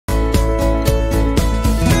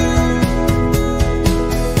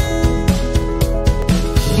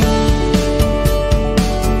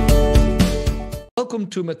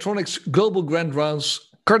Welcome to Medtronic's Global Grand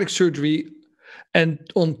Rounds Cardiac Surgery, and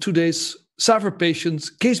on today's SAVR patients,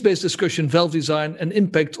 case-based discussion, valve design and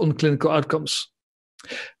impact on clinical outcomes.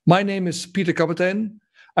 My name is Peter Kapitein.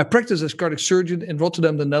 I practice as cardiac surgeon in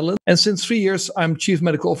Rotterdam, the Netherlands, and since 3 years I'm Chief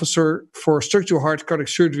Medical Officer for Structural Heart Cardiac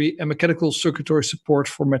Surgery and Mechanical Circulatory Support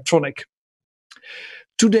for Medtronic.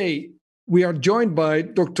 Today we are joined by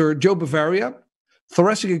Dr. Joe Bavaria,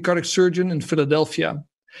 thoracic and cardiac surgeon in Philadelphia,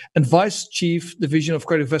 and Vice Chief Division of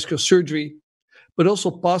Cardiovascular Surgery, but also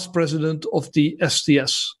past president of the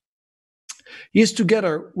STS. He is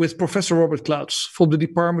together with Professor Robert Klautz from the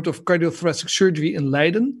Department of Cardiothoracic Surgery in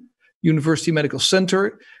Leiden, University Medical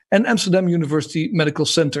Center, and Amsterdam University Medical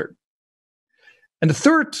Center. And the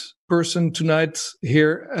third person tonight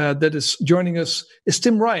here that is joining us is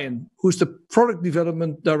Tim Ryan, who's the Product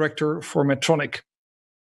Development Director for Medtronic.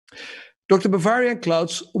 Dr. Bavaria and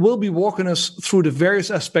Klautz will be walking us through the various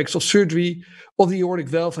aspects of surgery of the aortic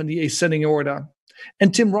valve and the ascending aorta.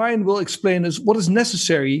 And Tim Ryan will explain us what is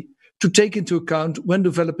necessary to take into account when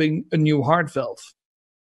developing a new heart valve.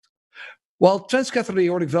 While transcatheter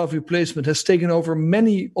aortic valve replacement has taken over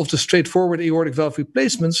many of the straightforward aortic valve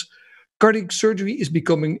replacements, cardiac surgery is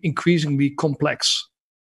becoming increasingly complex.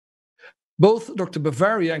 Both Dr.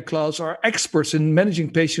 Bavaria and Klautz are experts in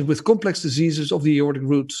managing patients with complex diseases of the aortic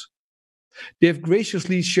root. They have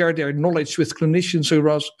graciously shared their knowledge with clinicians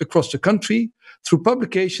across the country through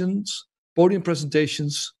publications, podium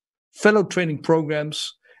presentations, fellow training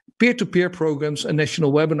programs, peer-to-peer programs, and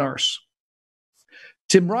national webinars.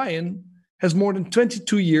 Tim Ryan has more than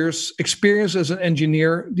 22 years experience as an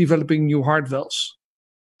engineer developing new heart valves.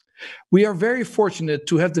 We are very fortunate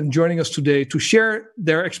to have them joining us today to share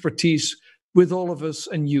their expertise with all of us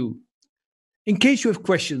and you. In case you have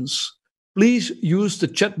questions, please use the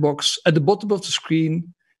chat box at the bottom of the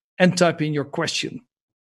screen and type in your question.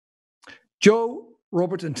 Joe,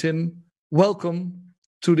 Robert, and Tim, welcome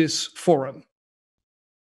to this forum.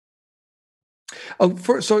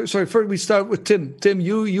 First we start with Tim. Tim,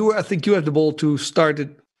 I think you have the ball to start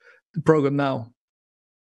the program now.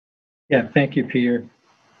 Yeah, thank you, Peter.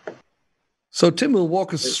 So Tim will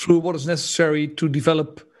walk us through what is necessary to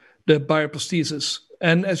develop the bioprosthesis.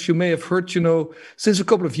 And as you may have heard, since a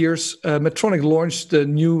couple of years, Medtronic launched the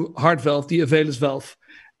new heart valve, the Avalus valve.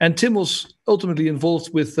 And Tim was ultimately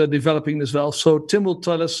involved with developing this valve. So Tim will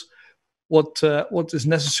tell us what is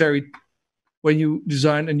necessary when you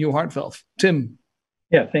design a new heart valve. Tim.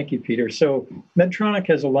 Yeah, thank you, Peter. So Medtronic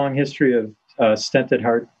has a long history of stented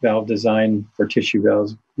heart valve design for tissue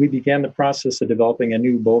valves. We began the process of developing a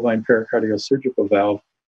new bovine pericardial surgical valve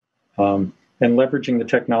and leveraging the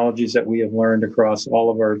technologies that we have learned across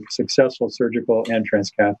all of our successful surgical and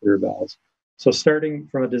transcatheter valves. So starting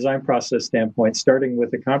from a design process standpoint, starting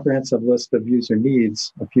with a comprehensive list of user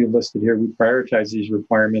needs, a few listed here, we prioritize these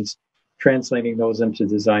requirements, translating those into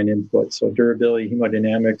design inputs. So durability,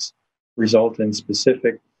 hemodynamics result in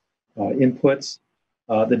specific inputs.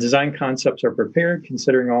 The design concepts are prepared,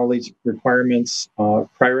 considering all these requirements,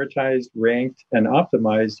 prioritized, ranked, and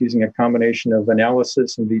optimized using a combination of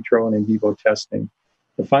analysis, in vitro, and in vivo testing.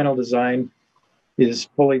 The final design is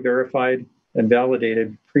fully verified and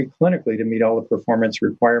validated preclinically to meet all the performance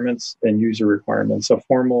requirements and user requirements. A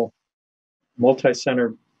formal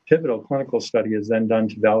multi-center pivotal clinical study is then done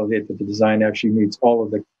to validate that the design actually meets all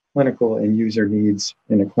of the clinical and user needs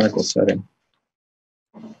in a clinical setting.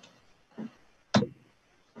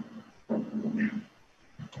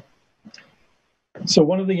 So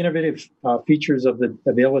one of the innovative features of the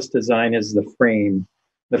Avalus design is the frame.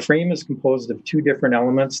 The frame is composed of two different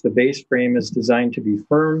elements. The base frame is designed to be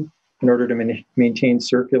firm in order to maintain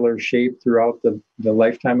circular shape throughout the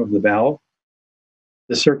lifetime of the valve.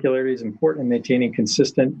 The circularity is important in maintaining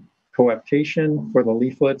consistent coaptation for the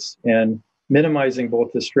leaflets and minimizing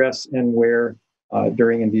both the stress and wear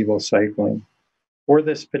during in vivo cycling. For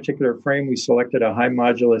this particular frame, we selected a high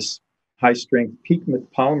modulus, high-strength PEEK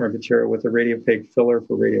polymer material with a radiopaque filler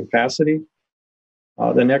for radiopacity.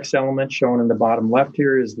 The next element shown in the bottom left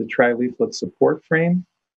here is the tri-leaflet support frame.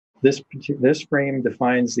 This frame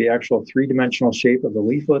defines the actual three-dimensional shape of the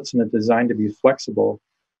leaflets and is designed to be flexible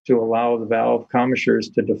to allow the valve commissures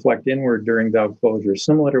to deflect inward during valve closure,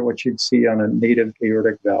 similar to what you'd see on a native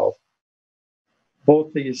aortic valve.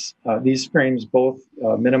 Both these frames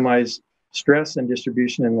minimize stress and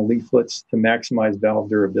distribution in the leaflets to maximize valve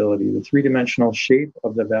durability. The three-dimensional shape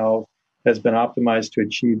of the valve has been optimized to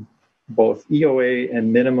achieve both EOA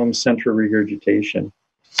and minimum central regurgitation.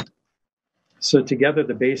 So together,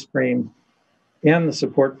 the base frame and the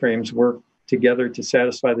support frames work together to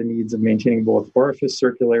satisfy the needs of maintaining both orifice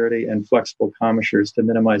circularity and flexible commissures to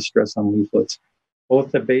minimize stress on leaflets,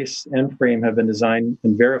 Both the base and frame have been designed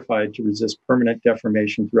and verified to resist permanent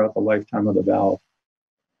deformation throughout the lifetime of the valve.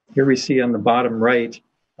 Here we see on the bottom right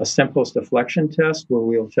a stem post deflection test where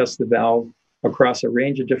we'll test the valve across a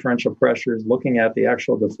range of differential pressures, looking at the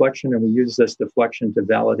actual deflection, and we use this deflection to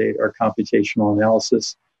validate our computational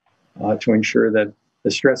analysis to ensure that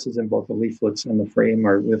the stresses in both the leaflets and the frame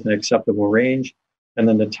are within acceptable range. And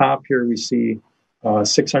then the top here we see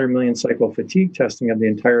 600 million cycle fatigue testing of the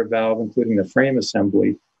entire valve, including the frame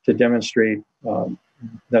assembly, to demonstrate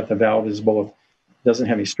that the valve is both doesn't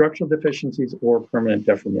have any structural deficiencies or permanent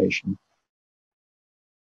deformation.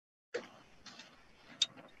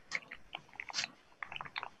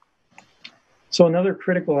 So another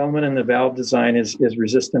critical element in the valve design is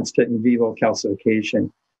resistance to in vivo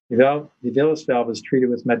calcification. The Avalus valve is treated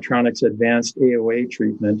with Medtronic's advanced AOA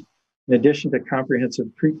treatment. In addition to comprehensive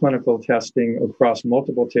preclinical testing across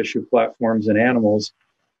multiple tissue platforms in animals,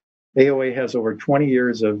 AOA has over 20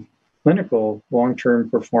 years of clinical long-term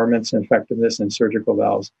performance and effectiveness in surgical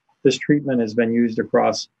valves. This treatment has been used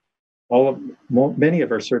across many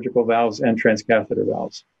of our surgical valves and transcatheter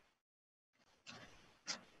valves.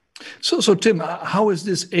 So Tim, how is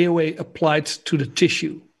this AOA applied to the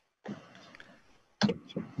tissue?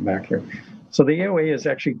 Back here. So the AOA is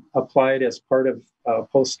actually applied as part of a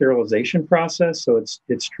post-sterilization process. So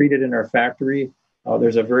it's treated in our factory.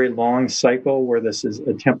 There's a very long cycle where this is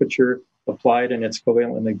a temperature applied and it's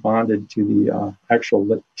covalently bonded to the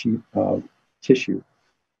actual tissue.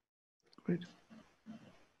 Great.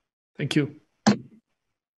 Thank you.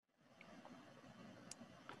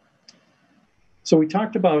 So we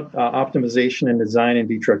talked about optimization and design in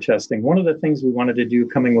vitro testing. One of the things we wanted to do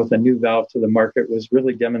coming with a new valve to the market was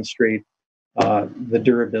really demonstrate the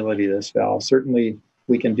durability of this valve. Certainly,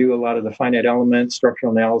 we can do a lot of the finite element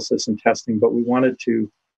structural analysis and testing, but we wanted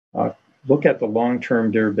to look at the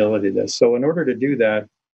long-term durability of this. So in order to do that,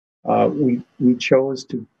 we chose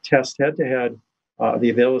to test head-to-head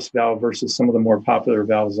the Avalus valve versus some of the more popular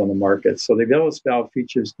valves on the market. So the Avalus valve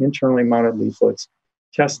features internally mounted leaflets.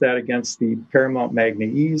 Test that against the Paramount Magna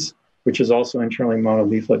Ease, which is also internally mounted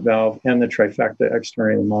leaflet valve, and the Trifecta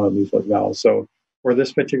externally mounted leaflet valve. So for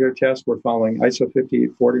this particular test, we're following ISO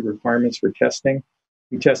 5840 requirements for testing.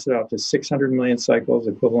 We tested out to 600 million cycles,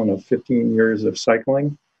 equivalent of 15 years of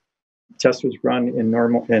cycling. The test was run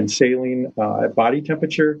in saline at body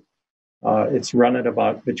temperature. It's run at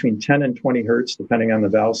about between 10 and 20 hertz, depending on the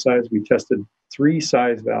valve size. We tested 3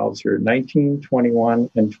 size valves here, 19,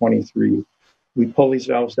 21, and 23. We pull these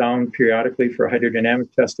valves down periodically for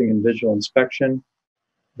hydrodynamic testing and visual inspection.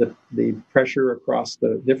 The pressure across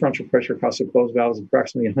the differential pressure across the closed valve is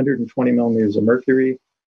approximately 120 millimeters of mercury.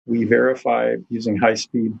 We verify using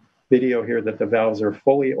high-speed video here that the valves are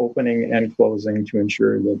fully opening and closing to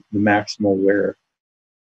ensure the maximal wear.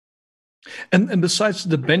 And besides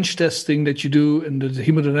the bench testing that you do and the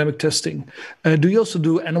hemodynamic testing, do you also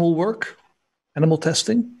do animal work, animal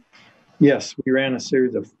testing? Yes, we ran a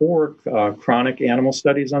series of 4 chronic animal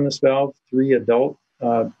studies on this valve, 3 adult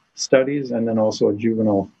studies, and then also a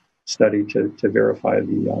juvenile study to verify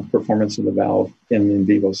the performance of the valve in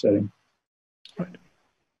vivo setting. Right.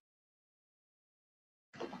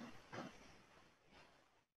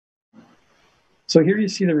 So here you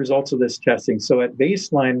see the results of this testing. So at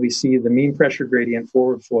baseline, we see the mean pressure gradient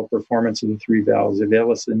forward flow performance of the 3 valves,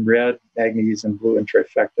 Avalus in red, Magna Ease in blue, and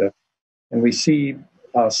Trifecta. And we see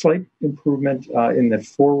a slight improvement in the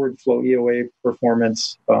forward flow EOA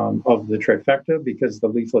performance of the Trifecta because the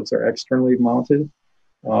leaflets are externally mounted.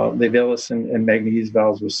 The Avalus and Magna Ease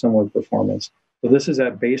valves with similar performance. So this is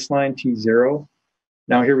at baseline T0.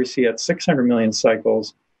 Now here we see at 600 million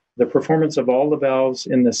cycles, the performance of all the valves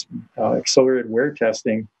in this accelerated wear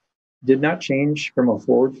testing did not change from a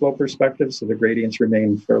forward flow perspective, so the gradients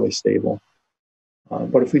remain fairly stable.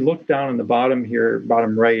 But if we look down in the bottom here,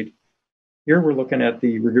 bottom right, here we're looking at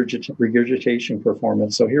the regurgitation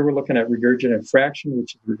performance. So here we're looking at regurgitant fraction,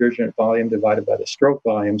 which is regurgitant volume divided by the stroke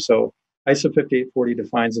volume. So ISO 5840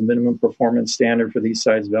 defines a minimum performance standard for these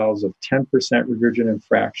size valves of 10% regurgitant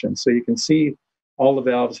fraction. So you can see all the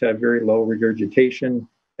valves have very low regurgitation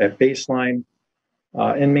at baseline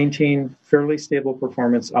and maintain fairly stable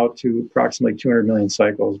performance out to approximately 200 million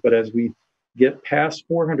cycles. But as we get past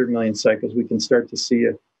 400 million cycles, we can start to see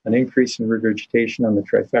an increase in regurgitation on the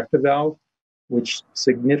Trifecta valve, which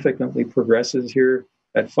significantly progresses here.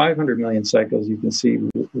 At 500 million cycles, you can see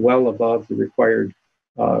well above the required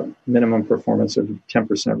minimum performance of 10%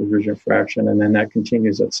 regurgitant fraction, and then that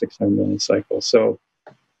continues at 600 million cycles. So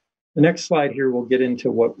the next slide here, we'll get into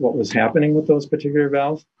what was happening with those particular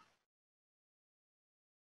valves.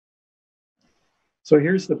 So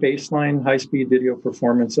here's the baseline high-speed video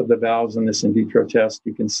performance of the valves in this in vitro test.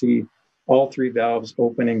 You can see all three valves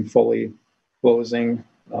opening fully, closing.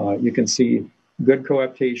 You can see good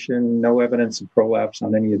coaptation, no evidence of prolapse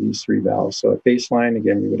on any of these three valves. So at baseline,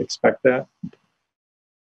 again, you would expect that.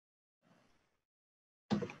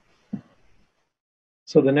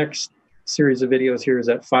 So the next series of videos here is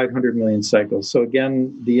at 500 million cycles. So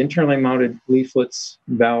again, the internally mounted leaflets,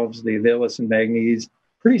 valves, the Avalis and Magnese,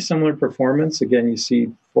 pretty similar performance. Again, you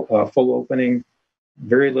see full opening,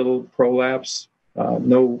 very little prolapse,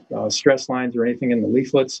 no stress lines or anything in the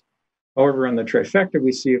leaflets. However, on the trifecta,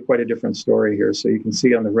 we see quite a different story here. So you can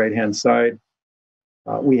see on the right-hand side,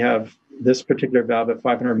 we have this particular valve at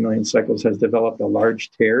 500 million cycles has developed a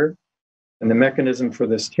large tear. And the mechanism for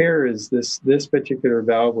this tear is this particular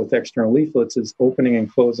valve with external leaflets is opening and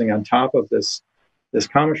closing on top of this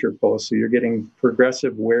commissure post. So you're getting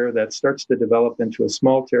progressive wear that starts to develop into a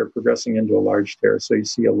small tear, progressing into a large tear. So you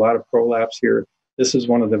see a lot of prolapse here. This is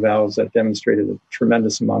one of the valves that demonstrated a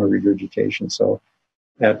tremendous amount of regurgitation. So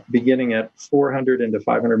beginning at 400 into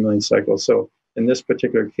 500 million cycles. So in this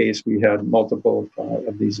particular case, we had multiple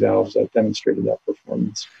of these valves that demonstrated that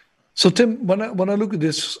performance. So Tim, when I look at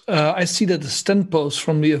this, I see that the stent posts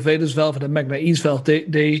from the Avalis valve and the Magnese valve,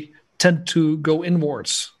 they tend to go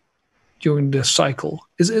inwards during the cycle.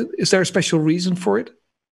 Is there a special reason for it?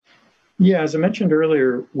 Yeah, as I mentioned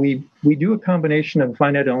earlier, we do a combination of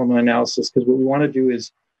finite element analysis because what we want to do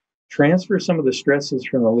is transfer some of the stresses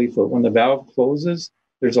from the leaflet. When the valve closes,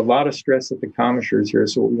 there's a lot of stress at the commissures here.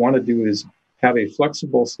 So what we want to do is have a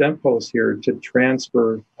flexible stent post here to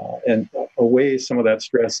transfer and away some of that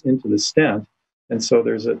stress into the stent. And so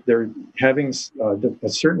they're having a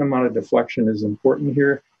certain amount of deflection is important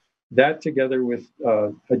here. That together with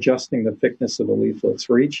adjusting the thickness of the leaflets.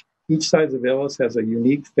 For each size of Avalis has a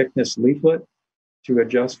unique thickness leaflet to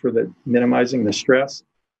adjust for minimizing the stress.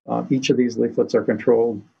 Each of these leaflets are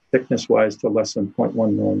controlled thickness-wise to less than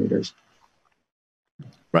 0.1 millimeters.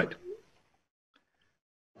 Right.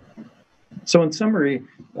 So in summary,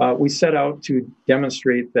 we set out to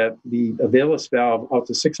demonstrate that the Avalis valve out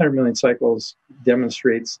to 600 million cycles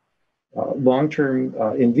demonstrates long-term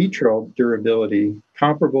in vitro durability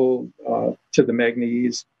comparable to the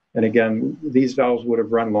Magnese. And again, these valves would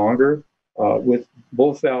have run longer. With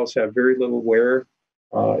both valves have very little wear.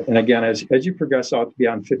 And again, as you progress out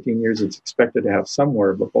beyond 15 years, it's expected to have some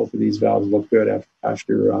wear, but both of these valves look good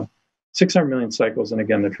after 600 million cycles. And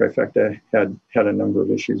again, the trifecta had a number of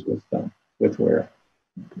issues with wear.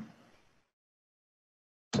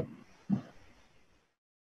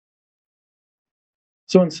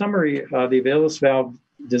 So in summary, the Avalis valve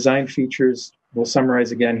design features, we'll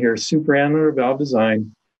summarize again here: supraannular valve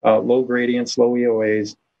design, low gradients, low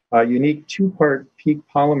EOAs, unique two-part PEEK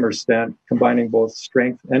polymer stent combining both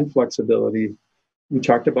strength and flexibility. We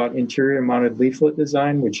talked about interior mounted leaflet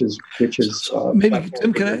design, which is maybe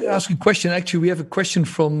Tim, can I ask you a question? Actually, we have a question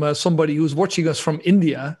from somebody who's watching us from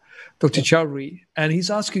India, Dr. Chowdhury, and he's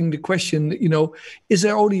asking the question, is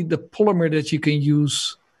there only the polymer that you can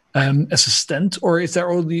use as a stent, or is there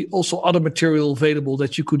also other material available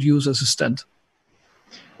that you could use as a stent?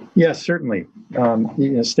 Yes, certainly.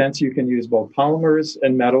 Stents, you can use both polymers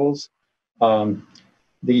and metals.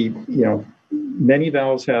 Many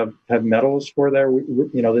valves have metals for there.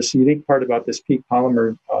 This unique part about this PEEK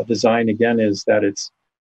polymer design, again, is that it's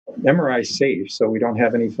MRI safe, so we don't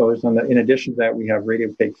have any fillers on that. In addition to that, we have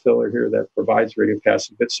radiopaque filler here that provides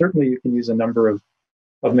radiopacity, but certainly you can use a number of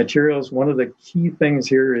materials. One of the key things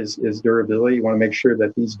here is durability. You want to make sure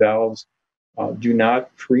that these valves do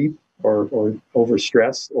not creep or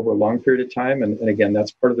overstress over a long period of time. And again,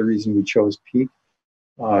 that's part of the reason we chose PEEK.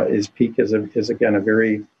 PEEK is again a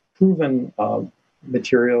very proven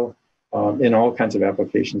material in all kinds of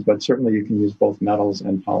applications, but certainly you can use both metals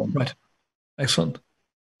and polymers. Right. Excellent.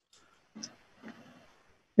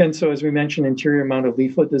 And so, as we mentioned, interior mounted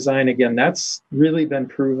leaflet design, again, that's really been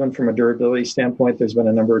proven from a durability standpoint. There's been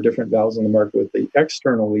a number of different valves in the market with the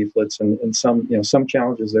external leaflets and some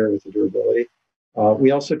challenges there with the durability.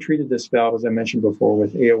 We also treated this valve, as I mentioned before,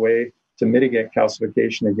 with AOA to mitigate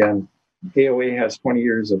calcification. Again, AOA has 20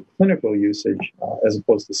 years of clinical usage as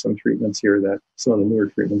opposed to some treatments here that some of the newer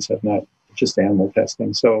treatments have not, just animal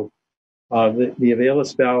testing. So the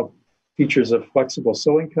Avalis valve features a flexible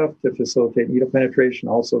sewing cuff to facilitate needle penetration.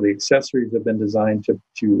 Also, the accessories have been designed to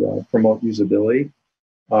promote usability.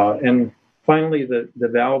 And finally, the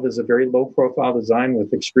valve is a very low profile design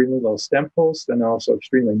with extremely low stent posts and also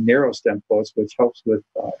extremely narrow stent posts, which helps with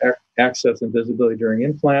access and visibility during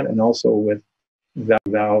implant and also with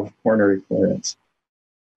valve coronary clearance.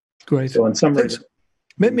 Great. So in summary,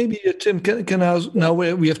 Maybe Tim, can I, now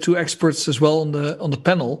we have two experts as well on the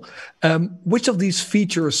panel. Which of these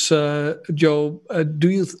features, Joe, do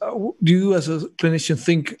you as a clinician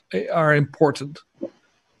think are important?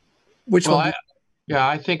 Which one?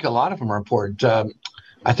 I think a lot of them are important.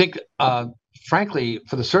 I think, frankly,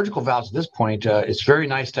 for the surgical valves at this point, it's very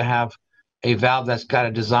nice to have a valve that's got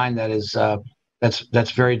a design that is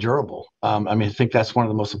that's very durable. I mean, I think that's one of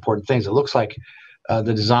the most important things. It looks like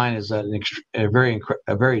the design is a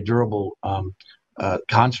very durable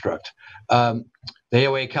construct. The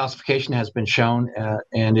AOA calcification has been shown,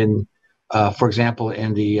 and in, for example,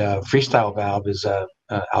 in the freestyle valve is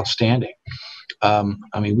outstanding.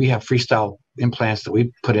 I mean, we have freestyle implants that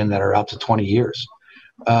we put in that are out to 20 years.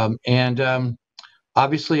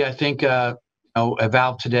 Obviously, I think a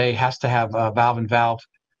valve today has to have valve-in-valve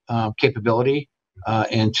capability,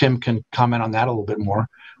 and Tim can comment on that a little bit more.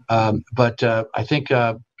 But I think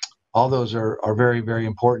all those are very, very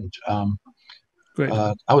important. Great.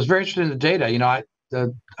 I was very interested in the data.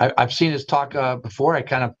 I've seen his talk before.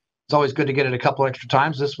 It's always good to get it a couple extra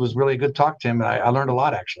times. This was really a good talk, Tim. I learned a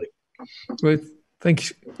lot, actually. Great. Thank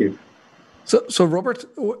you. Thank you. So Robert,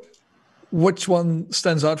 which one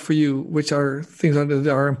stands out for you? Which are things that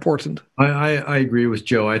are important? I agree with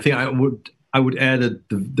Joe. I think I would add that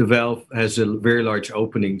the valve has a very large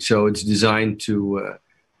opening, so it's designed to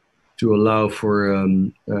allow for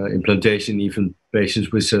implantation even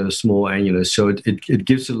patients with a small annulus. So it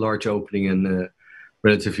gives a large opening and a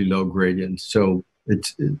relatively low gradient. So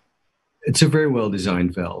it's a very well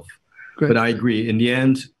designed valve. Great. But I agree. In the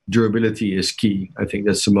end, durability is key. I think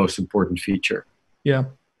that's the most important feature. Yeah.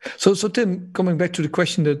 So Tim, coming back to the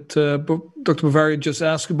question that Dr. Bavaria just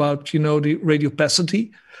asked about, the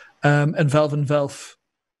radiopacity and valve-in-valve.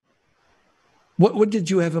 What did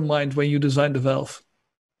you have in mind when you designed the valve?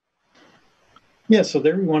 Yeah, so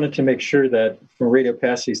there we wanted to make sure that from a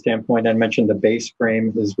radiopacity standpoint, I mentioned the base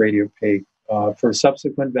frame is radiopaque. For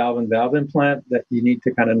subsequent valve-in-valve implant, that you need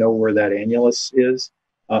to kind of know where that annulus is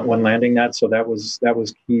when landing that. So that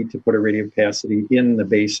was key to put a radiopacity in the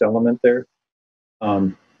base element there.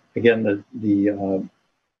 Again,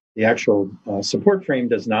 the actual support frame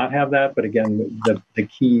does not have that, but again, the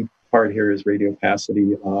key part here is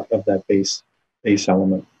radiopacity of that base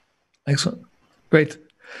element. Excellent. Great.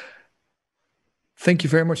 Thank you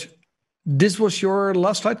very much. This was your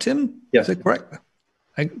last slide, Tim? Yes. Is that correct?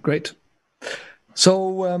 Great.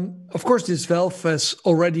 So, of course, this valve has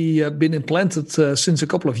already been implanted since a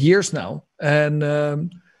couple of years now. And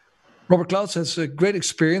Robert Klautz has a great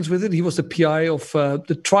experience with it. He was the PI of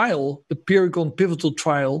the trial, the Perigon pivotal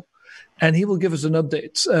trial, and he will give us an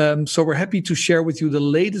update. So we're happy to share with you the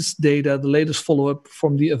latest data, the latest follow-up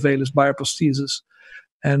from the Avalus bioprosthesis.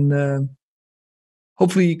 And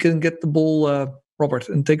hopefully you can get the ball, Robert,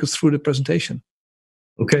 and take us through the presentation.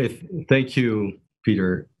 Okay, thank you,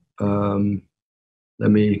 Peter. Let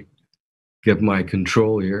me get my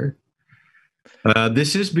control here.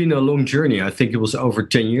 This has been a long journey. I think it was over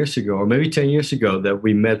 10 years ago, or maybe 10 years ago, that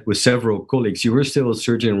we met with several colleagues. You were still a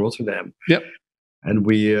surgeon in Rotterdam. Yep. And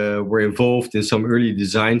we were involved in some early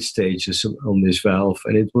design stages on this valve.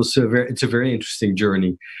 And it's a very interesting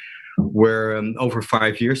journey where over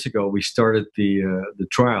 5 years ago, we started the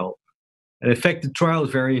trial. And in fact, the trial is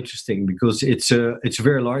very interesting because it's a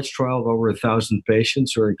very large trial of over 1,000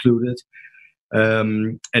 patients are included.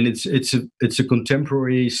 And it's a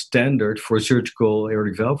contemporary standard for surgical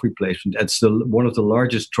aortic valve replacement. It's one of the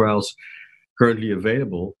largest trials currently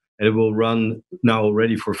available, and it will run now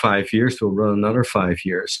already for 5 years. It will run another 5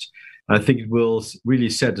 years. I think it will really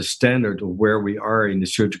set the standard of where we are in the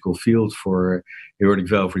surgical field for aortic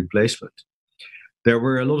valve replacement. There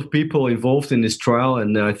were a lot of people involved in this trial,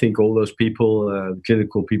 and I think all those people,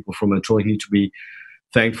 clinical people from Medtronic, need to be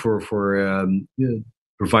thanked for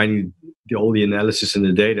providing all the analysis and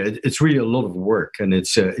the data. It's really a lot of work, and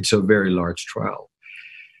it's a very large trial.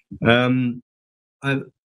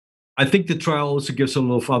 I think the trial also gives a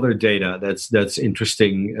lot of other data that's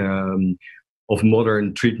interesting of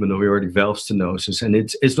modern treatment of aortic valve stenosis, and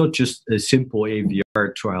it's not just a simple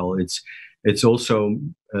AVR trial. It's also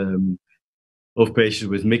of patients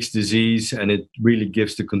with mixed disease, and it really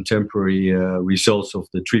gives the contemporary results of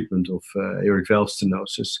the treatment of aortic valve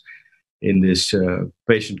stenosis in this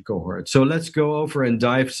patient cohort. So let's go over and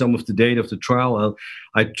dive some of the data of the trial.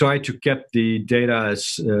 I try to keep the data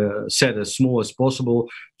as small as possible,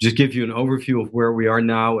 just give you an overview of where we are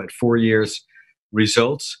now at 4 years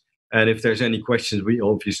results. And if there's any questions, we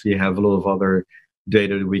obviously have a lot of other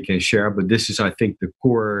data that we can share, but this is, I think, the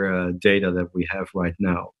core data that we have right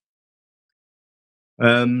now.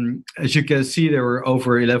 As you can see, there were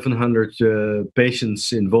over 1,100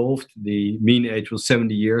 patients involved. The mean age was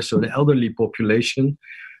 70 years, so the elderly population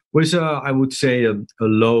was, I would say, a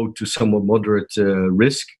low to somewhat moderate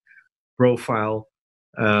risk profile.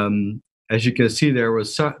 As you can see, there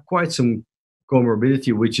was quite some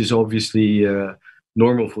comorbidity, which is obviously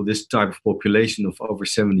normal for this type of population of over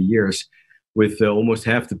 70 years, with almost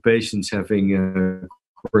half the patients having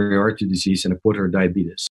coronary artery disease and a quarter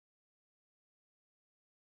diabetes.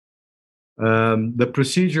 The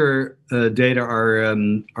procedure data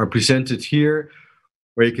are presented here,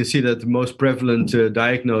 where you can see that the most prevalent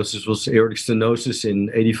diagnosis was aortic stenosis in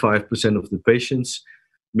 85% of the patients,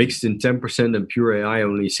 mixed in 10%, and pure AI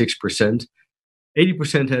only 6%.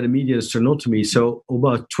 80% had a median sternotomy, so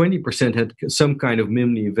about 20% had some kind of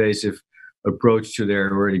minimally invasive approach to their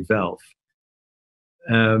aortic valve.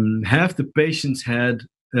 Half the patients had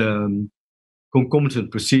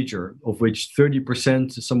concomitant procedure, of which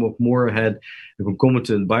 30%, somewhat more, had a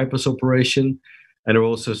concomitant bypass operation. And there are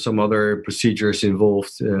also some other procedures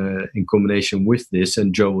involved in combination with this,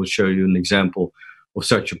 and Joe will show you an example of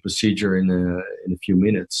such a procedure in a few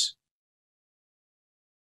minutes.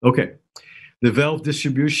 Okay, the valve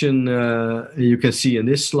distribution you can see in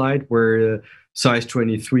this slide, where size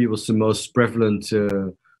 23 was the most prevalent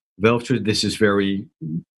valve. This is very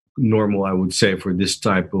normal, I would say, for this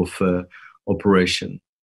type of operation.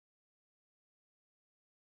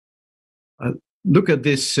 Look at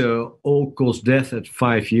this all-cause death at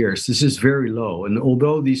 5 years. This is very low. And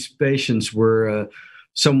although these patients were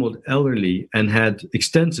somewhat elderly and had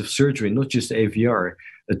extensive surgery, not just AVR,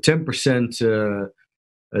 a 10%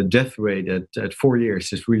 death rate at 4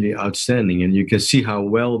 years is really outstanding. And you can see how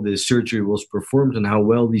well this surgery was performed and how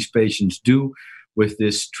well these patients do with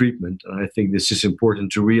this treatment. And I think this is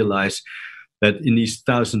important to realize, that in these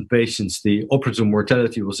 1,000 patients, the operative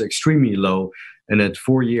mortality was extremely low, and at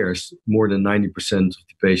 4 years, more than 90% of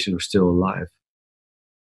the patients were still alive.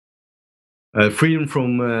 Freedom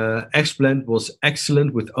from explant was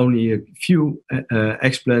excellent, with only a few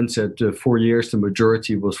explants at 4 years. The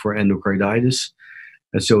majority was for endocarditis.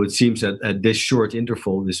 And so it seems that at this short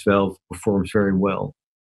interval, this valve performs very well.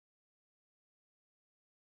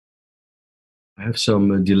 I have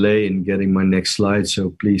some delay in getting my next slide,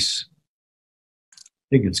 so please.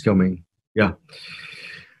 I think it's coming. Yeah.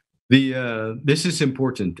 This is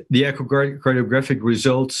important. The echocardiographic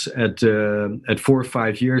results at 4 or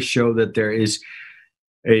 5 years show that there is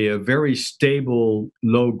a very stable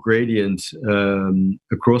low gradient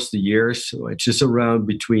across the years. So it's just around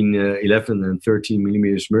between 11 and 13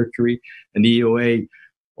 millimeters mercury. And the EOA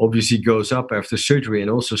obviously goes up after surgery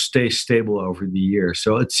and also stays stable over the years.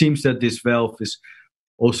 So it seems that this valve is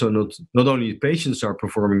also not only the patients are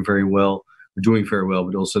performing very well, doing very well,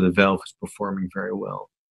 but also the valve is performing very well.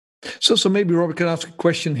 So maybe Robert can ask a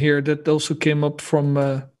question here that also came up from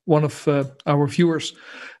one of our viewers.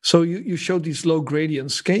 So you showed these low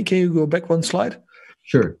gradients. Can you go back one slide?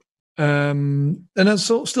 Sure. And then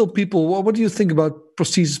still people, what do you think about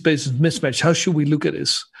prosthesis-based mismatch? How should we look at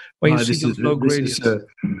this when you see those low gradients? This is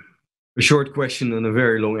a short question and a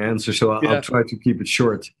very long answer, so I'll try to keep it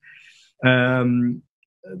short.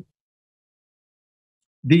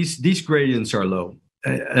 These gradients are low,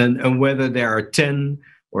 and whether there are 10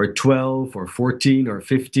 or 12 or 14 or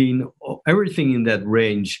 15, everything in that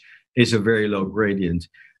range is a very low gradient.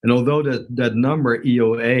 And although that number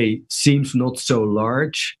EOA seems not so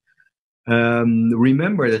large,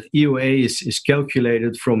 remember that EOA is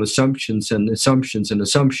calculated from assumptions.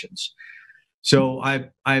 So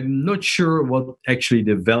I'm not sure what actually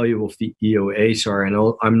the value of the EOAs are, and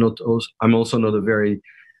I'm also not a very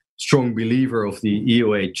strong believer of the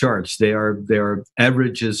EOA charts. They are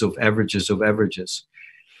averages of averages of averages.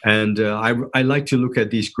 And I like to look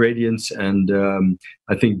at these gradients, and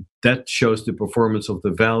I think that shows the performance of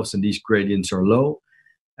the valves, and these gradients are low.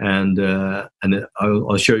 And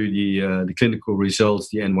I'll show you the clinical results,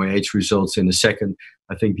 the NYH results in a second.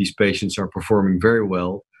 I think these patients are performing very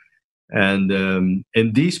well. And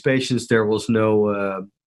in these patients, there was no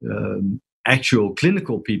actual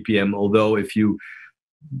clinical PPM, although if you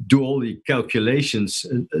do all the calculations,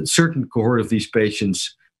 a certain cohort of these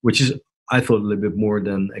patients, which is, I thought, a little bit more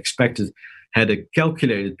than expected, had a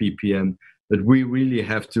calculated PPM. But we really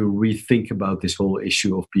have to rethink about this whole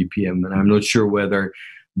issue of PPM. And I'm not sure whether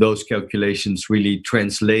those calculations really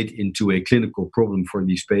translate into a clinical problem for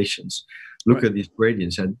these patients. Look at these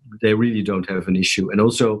gradients, and they really don't have an issue. And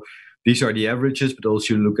also, these are the averages, but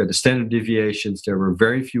also you look at the standard deviations. There were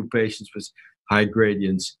very few patients with high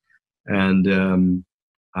gradients. And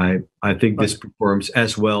I think this performs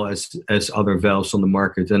as well as other valves on the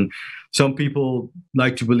market. And some people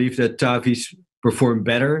like to believe that TAVI's perform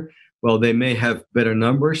better. Well, they may have better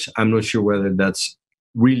numbers. I'm not sure whether that's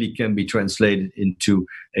really can be translated into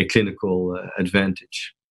a clinical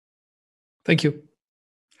advantage. Thank you.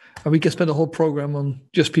 We can spend a whole program on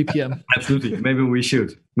just ppm. Absolutely. Maybe we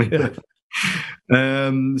should. Yeah.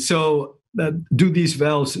 Do these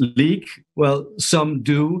valves leak? Well, some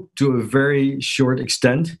do to a very short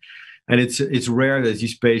extent, and it's rare that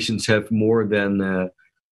these patients have more than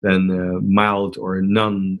mild or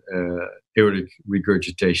non aortic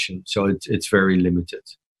regurgitation. So it's very limited.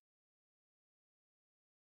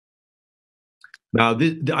 Now,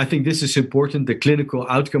 I think this is important. The clinical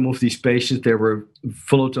outcome of these patients, they were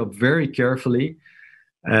followed up very carefully.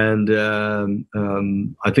 And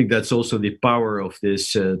I think that's also the power of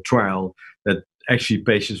this trial, that actually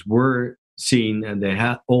patients were seen and they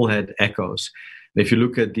all had echoes. And if you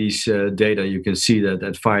look at these data, you can see that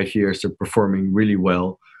at 5 years, they're performing really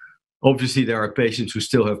well. Obviously, there are patients who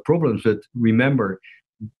still have problems, but remember,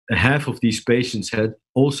 half of these patients had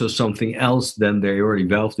also something else than their aortic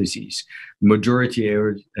valve disease. Majority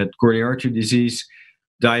had coronary artery disease,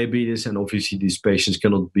 diabetes, and obviously these patients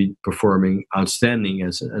cannot be performing outstanding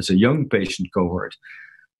as a young patient cohort.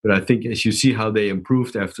 But I think as you see how they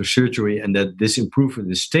improved after surgery and that this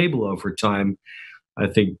improvement is stable over time, I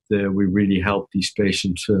think we really help these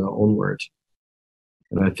patients onward.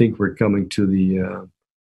 And I think we're coming to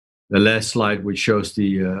the last slide, which shows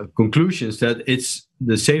the conclusions that it's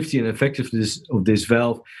the safety and effectiveness of this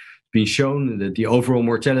valve been shown, that the overall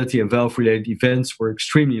mortality and valve-related events were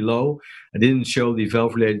extremely low. I didn't show the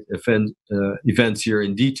valve-related events here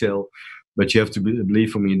in detail, but you have to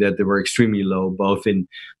believe for me that they were extremely low, both in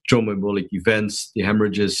thromboembolic events, the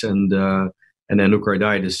hemorrhages, and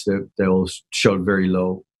endocarditis. They all showed very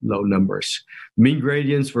low numbers. Mean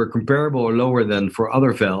gradients were comparable or lower than for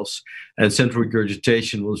other valves, and central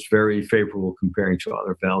regurgitation was very favorable comparing to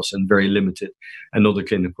other valves and very limited and not a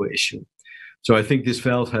clinical issue. So I think this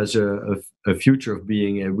valve has a future of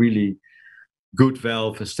being a really good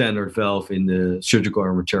valve, a standard valve in the surgical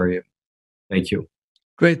armamentarium. Thank you.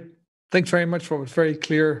 Great. Thanks very much for a very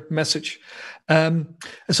clear message. And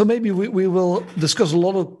so maybe we will discuss a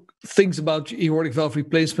lot of things about aortic valve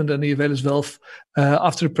replacement and the Avalus valve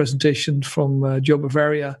after the presentation from Joe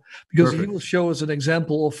Bavaria, because Perfect. He will show us an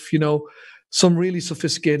example of, some really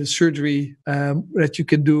sophisticated surgery that you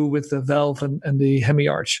can do with the valve and the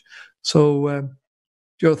hemi-arch. So,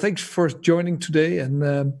 Joe, thanks for joining today, and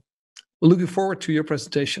we're looking forward to your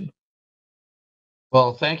presentation.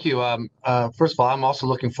 Well, thank you. First of all, I'm also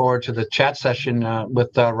looking forward to the chat session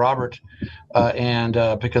with Robert, and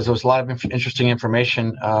because there was a lot of interesting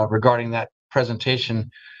information regarding that presentation,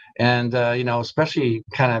 and especially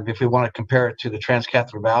kind of if we want to compare it to the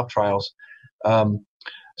transcatheter valve trials.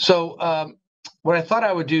 So what I thought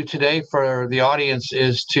I would do today for the audience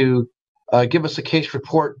is to give us a case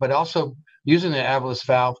report, but also using the Avalus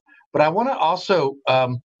valve. But I want to also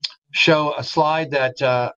show a slide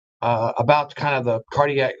that about kind of the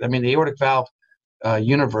the aortic valve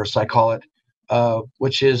universe, I call it,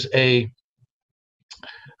 which is a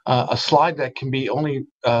slide that can be only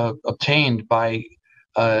obtained by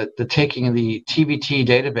the taking the TVT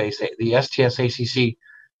database, the STS-ACC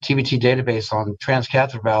TVT database on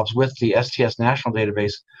transcatheter valves with the STS national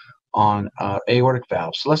database on aortic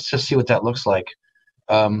valves. So let's just see what that looks like.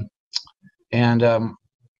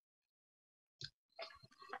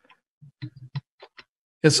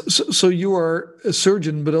 Yes, so you are a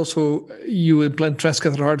surgeon, but also you implant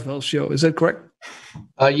transcatheter heart valves, Joe. Is that correct?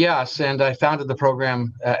 Yes, and I founded the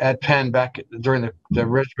program at Penn back during the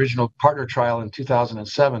original partner trial in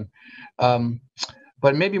 2007.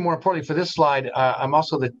 But maybe more importantly for this slide, I'm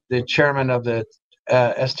also the chairman of the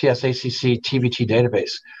STS-ACC TVT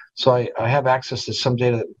database. So I have access to some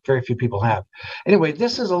data that very few people have. Anyway,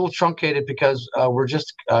 this is a little truncated because we're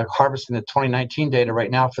just harvesting the 2019 data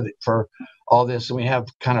right now for all this, and we have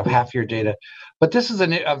kind of half-year data. But this is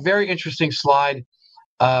a very interesting slide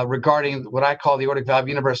regarding what I call the aortic valve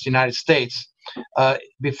universe in the United States.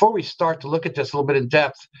 Before we start to look at this a little bit in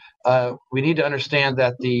depth, we need to understand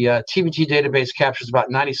that the TVT database captures about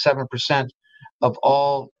 97% of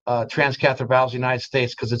all transcatheter valves in the United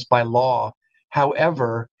States because it's by law.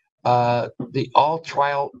 However, all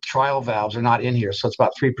trial valves are not in here, so it's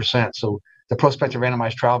about 3%. So the prospective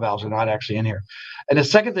randomized trial valves are not actually in here. And the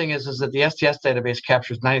second thing is that the STS database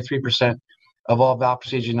captures 93% of all valve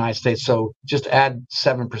procedures in the United States. So just add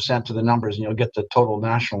 7% to the numbers, and you'll get the total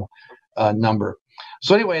national number.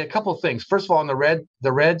 So anyway, a couple of things. First of all, on the red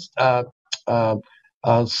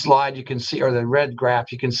slide, you can see, or the red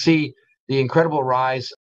graph, you can see the incredible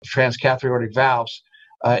rise of transcatheter aortic valves,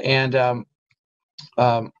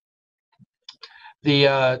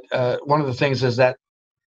 one of the things is that,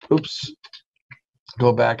 oops,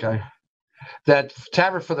 go back. That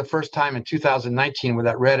TAVR for the first time in 2019, where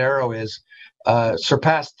that red arrow is,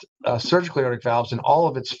 surpassed surgical aortic valves in all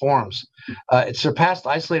of its forms. It surpassed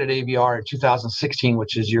isolated AVR in 2016,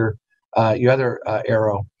 which is your other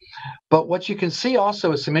arrow. But what you can see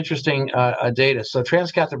also is some interesting data. So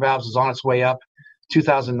transcatheter valves is on its way up.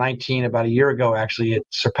 2019, about a year ago, actually, it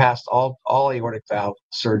surpassed all aortic valve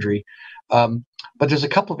surgery. But there's a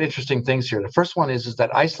couple of interesting things here. The first one is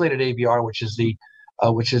that isolated AVR, which is the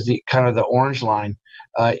kind of the orange line,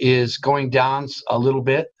 is going down a little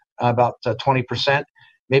bit, about 20%,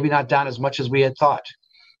 maybe not down as much as we had thought.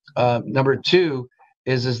 Number two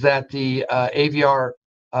is that the AVR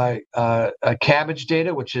cabbage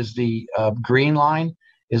data, which is the green line,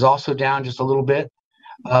 is also down just a little bit.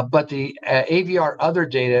 But the AVR other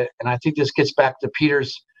data, and I think this gets back to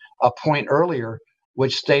Peter's point earlier,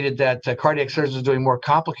 which stated that cardiac surgeons are doing more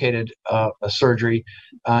complicated surgery,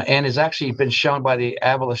 and has actually been shown by the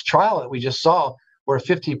Avalis trial that we just saw, where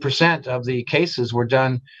 50% of the cases were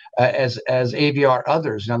done as AVR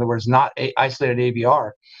others, in other words, not isolated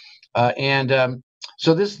AVR.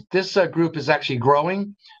 So this group is actually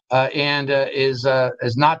growing and is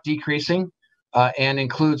not decreasing, and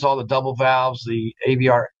includes all the double valves, the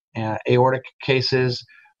AVR aortic cases,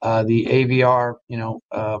 the AVR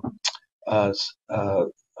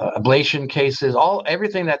ablation cases,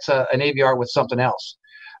 everything that's an AVR with something else,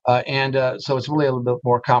 so it's really a little bit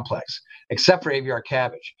more complex, except for AVR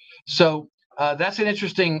cabbage. So that's an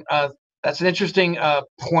interesting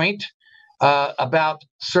point about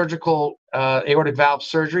surgical aortic valve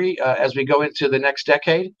surgery as we go into the next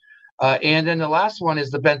decade. And then the last one is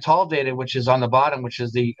the Bental data, which is on the bottom, which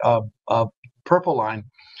is the purple line,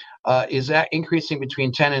 is increasing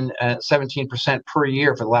between 10 and 17% per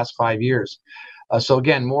year for the last 5 years. So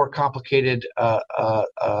again, more complicated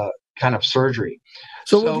kind of surgery.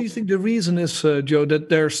 So what do you think the reason is, Joe, that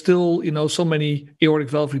there are still, so many aortic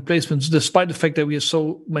valve replacements, despite the fact that we have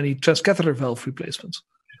so many transcatheter valve replacements?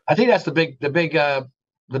 I think that's the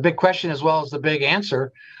big question, as well as the big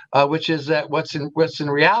answer, which is that what's in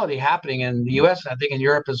reality happening in the U.S. and I think in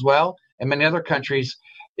Europe as well, and many other countries,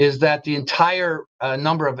 is that the entire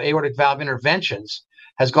number of aortic valve interventions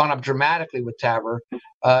has gone up dramatically with TAVR,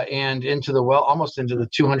 and almost into the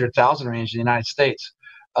 200,000 range in the United States,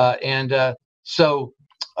 so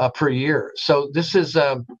per year. So this is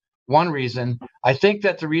one reason. I think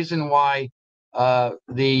that the reason why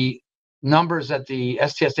the numbers at the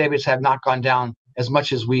STS database have not gone down as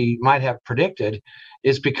much as we might have predicted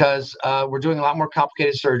is because we're doing a lot more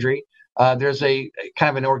complicated surgery. There's a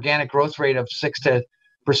kind of an organic growth rate of 6%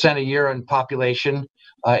 a year in population,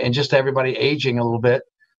 and just everybody aging a little bit.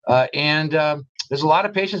 And there's a lot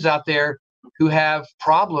of patients out there who have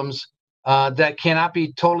problems that cannot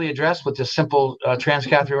be totally addressed with this simple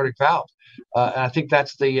transcatheter aortic valve. And I think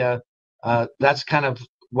that's kind of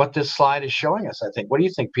what this slide is showing us, I think. What do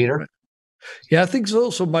you think, Peter? Yeah, I think it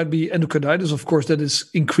also might be endocarditis, of course, that is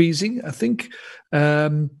increasing, I think.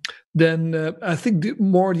 Then I think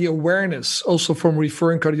more the awareness also from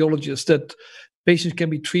referring cardiologists that patients can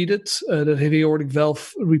be treated that have aortic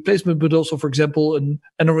valve replacement, but also, for example, an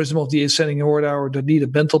aneurysm of the ascending aorta or that need a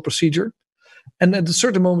Bental procedure. And at a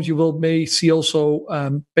certain moment, you may see also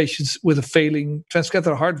patients with a failing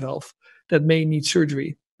transcatheter heart valve that may need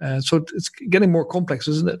surgery. So it's getting more complex,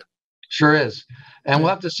 isn't it? Sure is. And we'll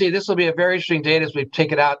have to see. This will be a very interesting data as we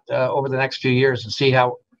take it out over the next few years and see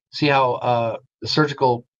how the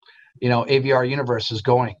surgical, AVR universe is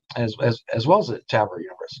going as well as the TAVR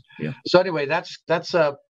universe. Yeah. So anyway, that's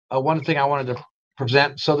one thing I wanted to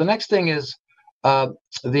present. So the next thing is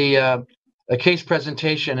the case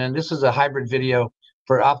presentation, and this is a hybrid video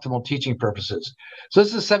for optimal teaching purposes. So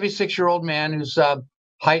this is a 76-year-old man whose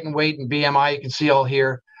height and weight and BMI you can see all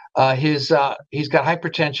here. He's got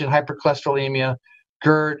hypertension, hypercholesterolemia,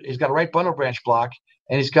 GERD. He's got a right bundle branch block,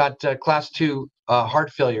 and he's got class 2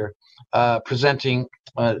 heart failure presenting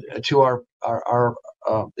to our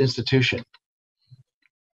institution.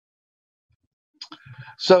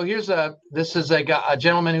 So this is a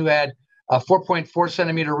gentleman who had a 4.4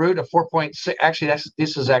 centimeter root, a 4.6. Actually,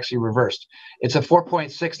 this is actually reversed. It's a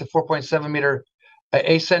 4.6 to 4.7 meter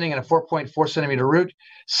ascending and a 4.4 centimeter root,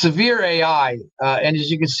 severe AI, and as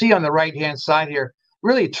you can see on the right-hand side here,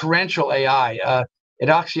 really torrential AI. It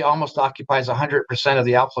actually almost occupies 100% of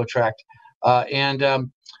the outflow tract, and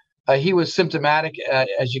he was symptomatic,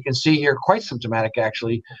 as you can see here, quite symptomatic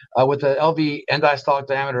actually, with an LV end diastolic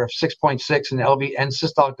diameter of 6.6 and LV end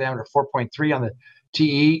systolic diameter of 4.3 on the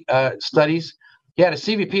TE studies. He had a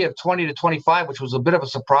CVP of 20 to 25, which was a bit of a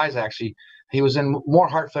surprise actually. He was in more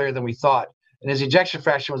heart failure than we thought. and his ejection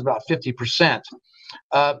fraction was about 50%.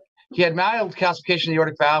 He had mild calcification of the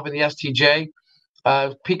aortic valve in the STJ.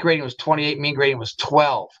 Peak grading was 28, mean grading was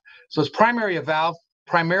 12. So it's primarily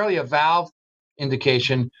a valve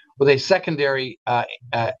indication with a secondary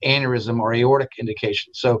aneurysm or aortic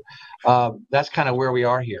indication. So that's kind of where we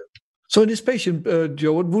are here. So in this patient,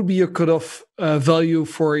 Joe, what would be your cutoff value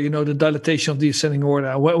for the dilatation of the ascending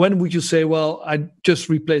aorta? When would you say, well, I just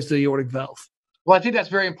replaced the aortic valve? Well, I think that's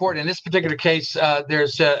very important. In this particular case,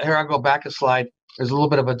 there's here I'll go back a slide. There's a little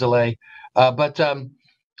bit of a delay, but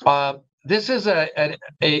this is an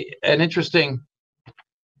interesting.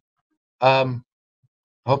 I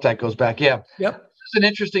hope that goes back. Yeah. Yep. It's an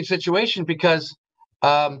interesting situation because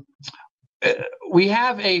we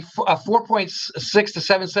have a 4.6 to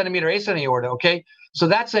 7 centimeter ascending aorta. Okay, so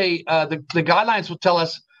that's the guidelines will tell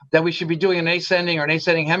us that we should be doing an ascending or an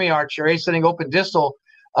ascending hemiarch or ascending open distal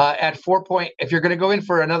at 4 point. If you're going to go in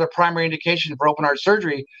for another primary indication for open heart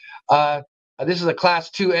surgery, this is a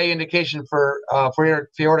class 2A indication for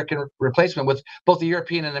aortic replacement with both the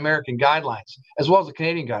European and American guidelines, as well as the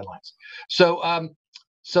Canadian guidelines. So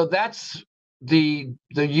that's the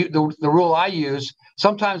rule I use.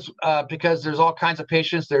 Sometimes because there's all kinds of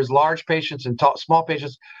patients, there's large patients and small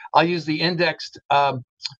patients, I'll use the indexed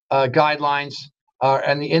guidelines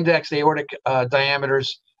and the indexed aortic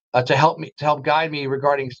diameters to help guide me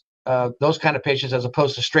regarding those kind of patients as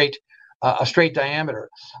opposed to a straight diameter.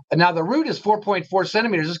 And now the root is 4.4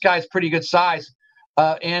 centimeters. This guy's pretty good size,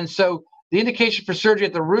 and so the indication for surgery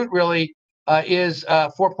at the root really is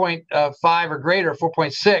 4.5 or greater,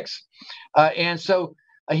 4.6. And so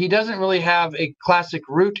he doesn't really have a classic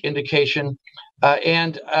root indication,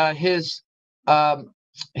 and his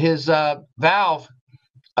valve.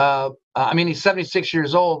 He's 76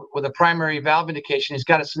 years old with a primary valve indication. He's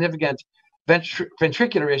got a significant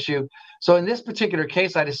ventricular issue. So in this particular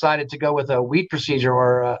case, I decided to go with a Wheat procedure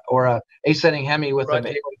or a ascending hemi with an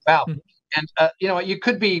aortic valve. And you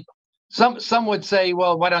could be some would say,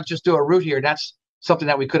 well, why don't you just do a root here? That's something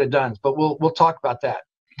that we could have done, but we'll talk about that.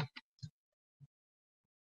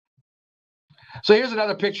 So here's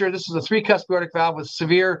another picture. This is a 3-cuspid aortic valve with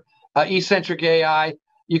severe eccentric AI.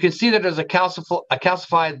 You can see that there's a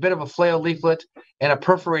calcified bit of a flail leaflet and a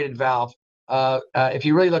perforated valve. If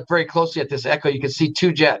you really look very closely at this echo, you can see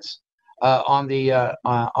 2 jets on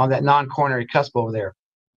that non-coronary cusp over there.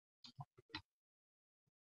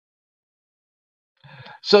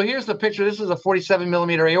 So here's the picture. This is a 47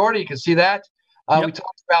 millimeter aorta. You can see that. Yep. We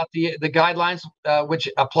talked about the guidelines which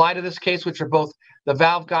apply to this case, which are both the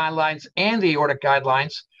valve guidelines and the aortic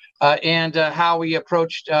guidelines, and how we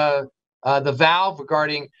approached the valve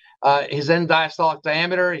regarding his end diastolic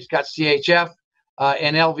diameter. He's got CHF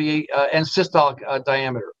and LV and systolic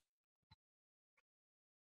diameter.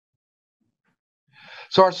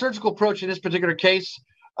 So our surgical approach in this particular case,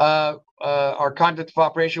 our conduct of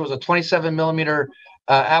operation was a 27 millimeter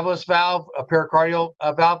Avalus valve, a pericardial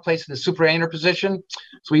valve placed in the supraannular position.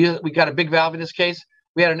 So we got a big valve in this case.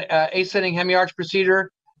 We had an ascending hemiarch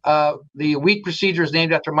procedure. The Wheat procedure is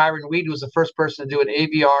named after Myron Wheat, who was the first person to do an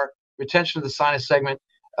AVR, retention of the sinus segment,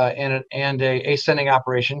 and a ascending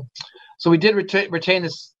operation. So we did retain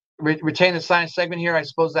the sinus segment here. I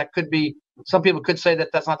suppose that could be, some people could say that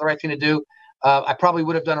that's not the right thing to do. I probably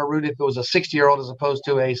would have done a root if it was a 60-year-old as opposed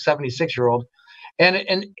to a 76-year-old.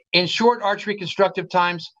 And in short arch reconstructive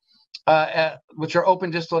times, which are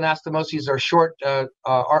open distal anastomoses or short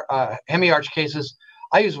hemiarch cases,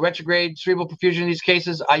 I use retrograde cerebral perfusion in these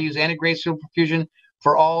cases. I use antegrade cerebral perfusion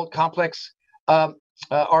for all complex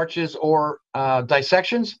arches or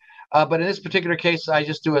dissections. But in this particular case, I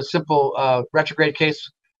just do a simple retrograde case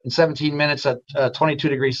in 17 minutes at 22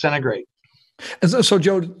 degrees centigrade. And so,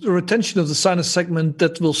 Joe, the retention of the sinus segment,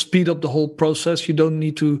 that will speed up the whole process. You don't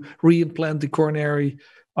need to reimplant the coronary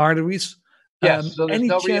arteries. Yes. So any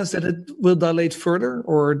chance that it will dilate further,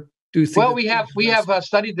 or do you think? Well, we have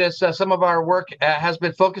studied this. Some of our work has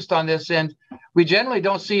been focused on this, and we generally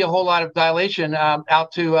don't see a whole lot of dilation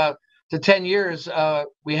out to 10 years.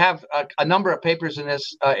 We have a number of papers in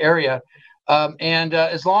this area, and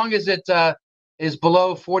as long as it is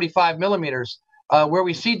below 45 millimeters. Where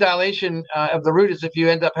we see dilation of the root is if you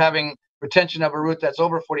end up having retention of a root that's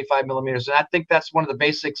over 45 millimeters. And I think that's one of the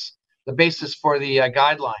basis for the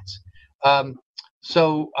guidelines.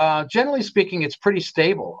 So generally speaking, it's pretty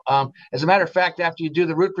stable. As a matter of fact, after you do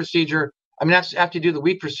the root procedure, after you do the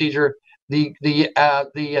Wheat procedure, the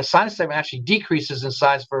sinus segment actually decreases in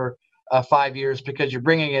size for 5 years because you're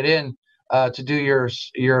bringing it in to do your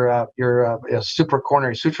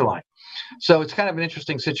supracoronary suture line. So it's kind of an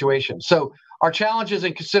interesting situation. So our challenges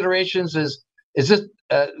and considerations is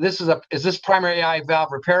this primary AI valve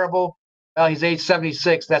repairable? Well, he's age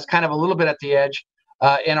 76. That's kind of a little bit at the edge.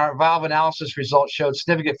 And our valve analysis results showed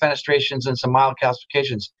significant fenestrations and some mild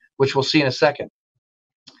calcifications, which we'll see in a second.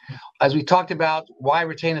 As we talked about, why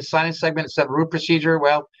retain a sinus segment instead of a root procedure?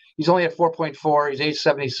 Well, he's only at 4.4. He's age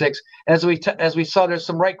 76. And as we saw, there's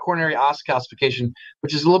some right coronary calcification,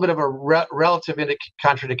 which is a little bit of a relative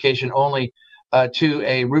contraindication only to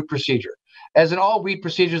a root procedure. As in all root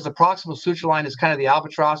procedures, the proximal suture line is kind of the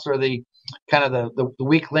albatross, or the kind of the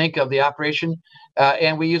weak link of the operation.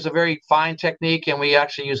 And we use a very fine technique, and we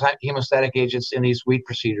actually use hemostatic agents in these root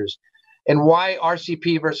procedures. And why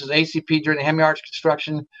RCP versus ACP during the hemiarch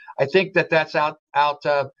construction? I think that's out.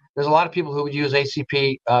 There's a lot of people who would use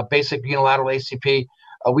ACP, basic unilateral ACP.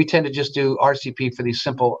 We tend to just do RCP for these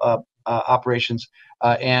simple operations.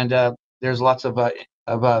 And there's lots of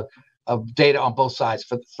data on both sides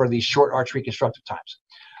for these short arch reconstructive times.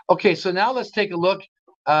 Okay, so now let's take a look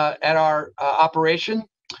at our operation,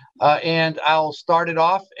 and I'll start it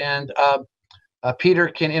off, and Peter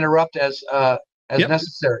can interrupt as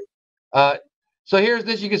necessary. So here's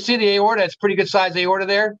this. You can see the aorta. It's pretty good size aorta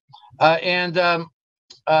there, and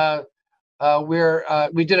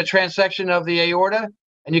we did a transection of the aorta,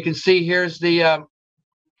 and you can see here's the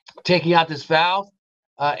taking out this valve,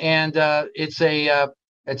 and it's a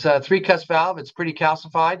 3-cuss valve. It's pretty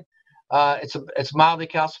calcified. It's mildly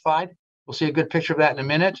calcified. We'll see a good picture of that in a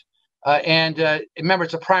minute. And remember,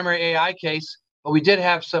 it's a primary AI case, but we did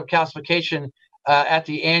have some calcification at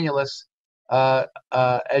the annulus,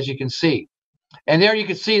 as you can see. And there you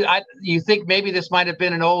can see, you think maybe this might have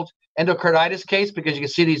been an old endocarditis case, because you can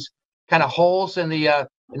see these kind of holes in the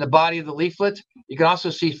body of the leaflet. You can also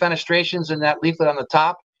see fenestrations in that leaflet on the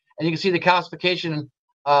top, and you can see the calcification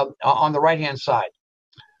on the right-hand side.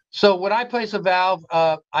 So when I place a valve,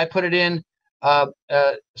 I put it in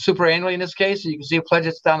supraannually in this case. You can see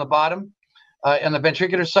pledgets down the bottom on the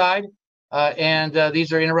ventricular side, and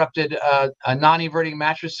these are interrupted non-everting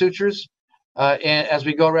mattress sutures. And as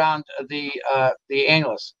we go around the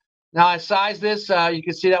annulus. Now I size this. You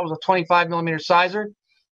can see that was a 25 millimeter sizer,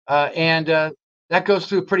 and that goes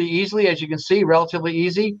through pretty easily, as you can see, relatively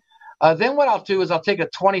easy. Then what I'll do is I'll take a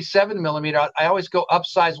 27 millimeter. I always go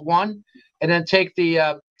upsize one, and then take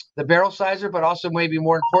the barrel sizer, but also maybe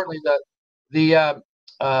more importantly the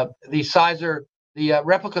sizer, the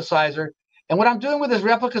replica sizer. And what I'm doing with this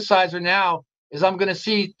replica sizer now is I'm going to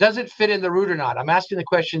see, does it fit in the root or not? I'm asking the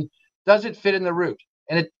question, does it fit in the root?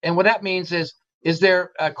 And what that means is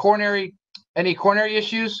there any coronary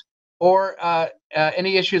issues, or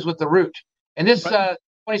any issues with the root? And this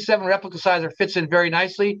 27 replica sizer fits in very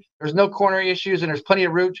nicely. There's no coronary issues, and there's plenty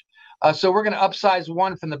of root. So we're going to upsize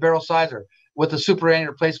one from the barrel sizer with the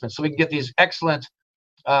supraannular placement, so we can get these excellent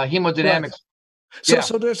hemodynamics. Right.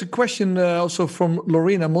 So there's a question also from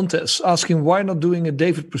Lorena Montes asking, why not doing a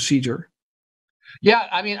David procedure? Yeah,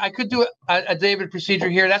 I mean, I could do a David procedure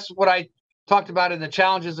here. That's what I talked about in the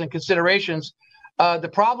challenges and considerations. The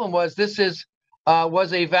problem was this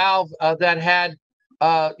was a valve that had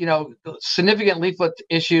significant leaflet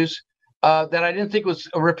issues that I didn't think was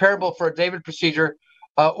repairable for a David procedure,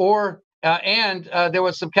 and there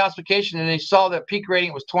was some calcification, and they saw that peak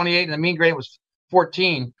gradient was 28 and the mean gradient was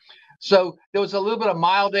 14. So there was a little bit of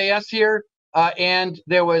mild AS here, and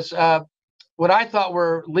there was what I thought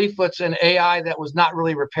were leaflets and AI that was not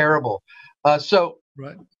really repairable.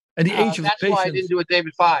 Right. And the age of the patient. That's why I didn't do a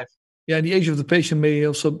David 5. Yeah, and the age of the patient may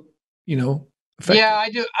also, affect. Yeah, I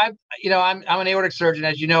do. I'm an aortic surgeon,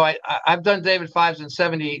 as you know. I've done David 5s in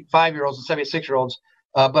 75-year-olds and 76-year-olds,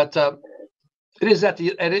 but it is at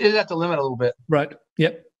the limit a little bit. Right.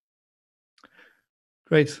 Yep.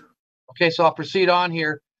 Great. Okay, so I'll proceed on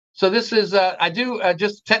here. So this is I do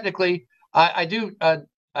just technically I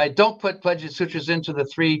don't put pledget sutures into the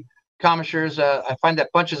 3 commissures. I find that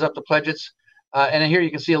bunches up the pledgets, and here you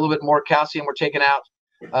can see a little bit more calcium we're taking out,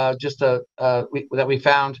 that we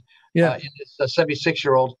found in this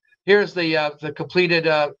 76-year-old. Here's the completed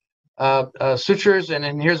sutures, and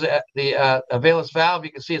then here's the Avalis valve.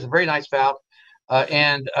 You can see it's a very nice valve,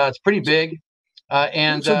 and it's pretty big.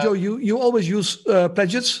 So Joe, you always use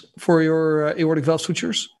pledgets for your aortic valve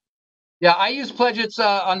sutures? Yeah, I use pledgets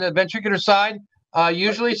on the ventricular side.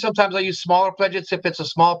 Usually, sometimes I use smaller pledgets if it's a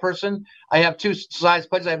small person. I have 2 size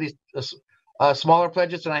pledgets. I have these smaller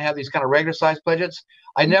pledgets, and I have these kind of regular size pledgets.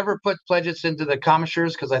 I never put pledgets into the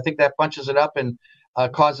commissures because I think that bunches it up and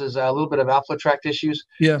causes a little bit of outflow tract issues.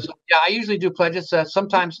 Yeah. So, yeah, I usually do pledgets.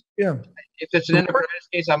 Sometimes, if it's an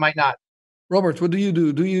endocarditis case, I might not. Robert, what do you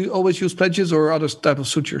do? Do you always use pledgets or other type of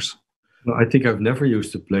sutures? No, I think I've never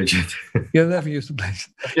used a pledget. You've never used a pledget.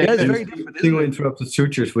 Okay. Yeah, it's very different. Single interrupted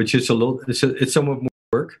sutures, which is it's somewhat more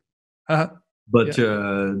work. Uh-huh. But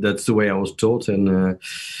that's the way I was taught, and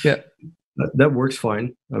that works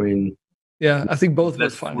fine. I mean, yeah, I think both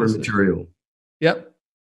work fine. For material. Yep.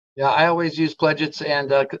 Yeah, I always use pledgets, and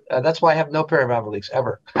that's why I have no paravalve leaks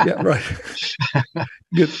ever. Yeah, right.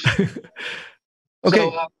 Good.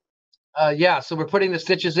 Okay. So, so we're putting the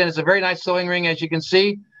stitches in. It's a very nice sewing ring, as you can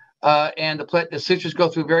see, and the sutures go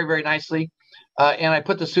through very, very nicely. And I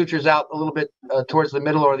put the sutures out a little bit towards the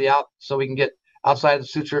middle or the out, so we can get outside of the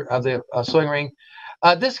suture of the sewing ring.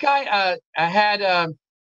 This guy had,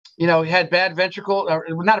 had bad ventricle,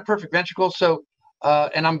 not a perfect ventricle. So,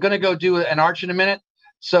 and I'm going to go do an arch in a minute.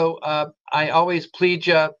 So I always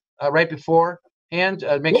plegia right beforehand.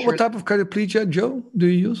 What type of cardioplegia, Joe, do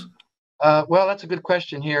you use? Well, that's a good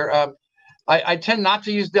question here. I tend not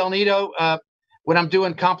to use Del Nido when I'm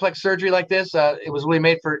doing complex surgery like this. It was really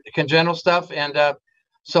made for congenital stuff. And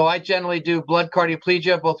so I generally do blood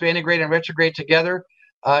cardioplegia, both antegrade and retrograde together.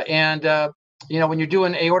 And when you're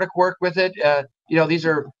doing aortic work with it, these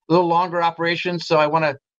are a little longer operations. So I want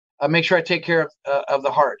to make sure I take care of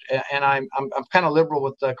the heart, and I'm kind of liberal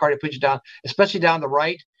with cardioplegia down, especially down the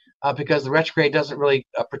right, because the retrograde doesn't really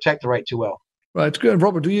protect the right too well. Right, good.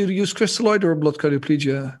 Robert, do you use crystalloid or blood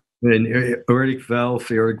cardioplegia? In aortic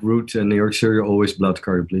valve, aortic root, and aortic surgery, always blood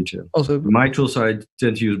cardioplegia. Also, mitrals, I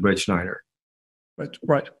tend to use Brett Schneider.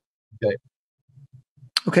 Right.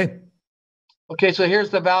 Okay. So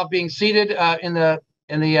here's the valve being seated in the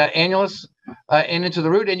annulus and into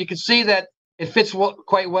the root, and you can see that it fits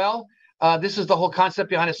quite well. This is the whole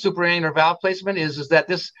concept behind a supraannular valve placement is that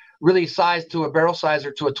this really sized to a barrel size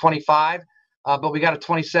or to a 25, but we got a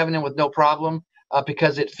 27 in with no problem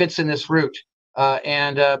because it fits in this root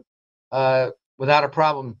and without a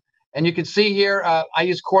problem. And you can see here, I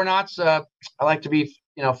use core knots. I like to be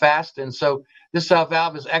fast, and so this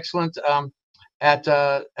valve is excellent at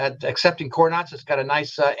accepting core knots. It's got a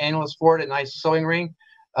nice annulus for it, a nice sewing ring.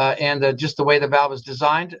 And just the way the valve is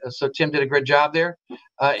designed. So Tim did a great job there.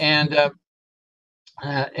 So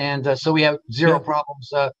we have zero problems.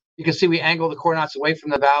 You can see we angle the core knots away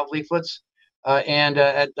from the valve leaflets and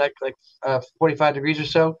at like 45 degrees or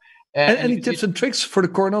so. And any tips and tricks for the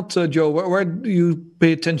core knot, Joe? Where do you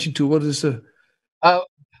pay attention to? What is the...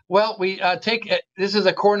 Well, we take... this is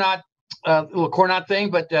a core knot, little core knot thing,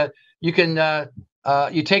 but you can...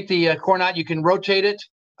 you take the core knot, you can rotate it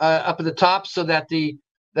up at the top so that the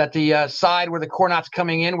side where the core knot's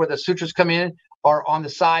coming in, where the sutures come in, are on the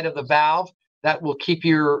side of the valve. That will keep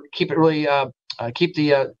the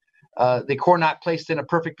core knot placed in a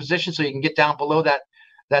perfect position, so you can get down below that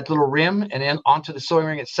little rim and then onto the sewing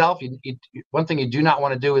ring itself. One thing you do not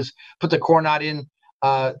want to do is put the core knot in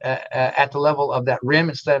at the level of that rim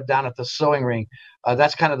instead of down at the sewing ring.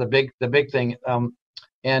 That's kind of the big thing.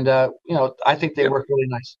 I think they work really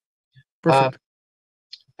nice. Perfect.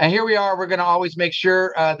 And here we are. We're going to always make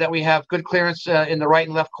sure that we have good clearance in the right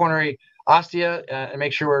and left coronary ostia and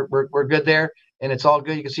make sure we're good there. And it's all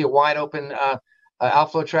good. You can see a wide open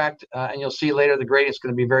outflow tract, and you'll see later the gradient is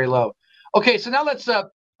going to be very low. Okay, so now let's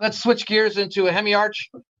switch gears into a hemiarch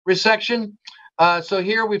resection. So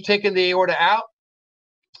here we've taken the aorta out.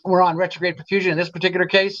 We're on retrograde perfusion in this particular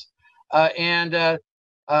case. So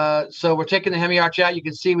we're taking the hemiarch out. You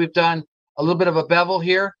can see we've done a little bit of a bevel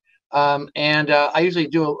here. I usually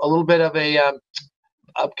do a little bit of a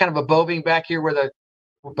kind of a boving back here where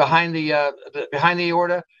behind the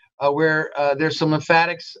aorta where there's some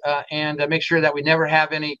lymphatics and make sure that we never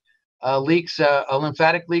have any leaks,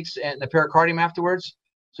 lymphatic leaks in the pericardium afterwards.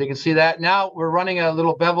 So you can see that. Now we're running a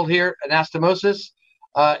little bevel here, anastomosis,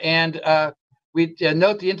 and we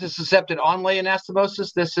note the intussuscepted onlay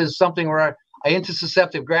anastomosis. This is something where I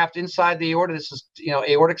intussusceptive graft inside the aorta. This is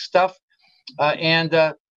aortic stuff,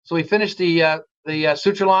 so we finished the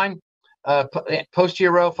suture line,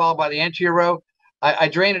 posterior row followed by the anterior row. I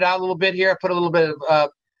drained it out a little bit here. I put a little bit of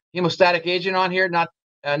hemostatic agent on here,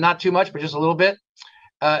 not too much, but just a little bit.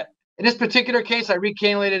 In this particular case, I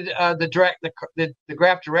recannulated the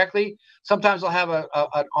graft directly. Sometimes I'll have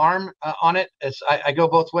an arm on it. I go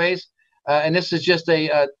both ways, and this is just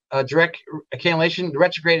a direct cannulation. The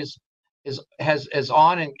retrograde is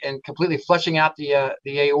on and completely flushing out the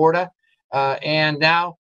aorta, and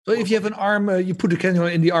now. So if you have an arm, you put the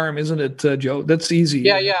cannula in the arm, isn't it, Joe? That's easy.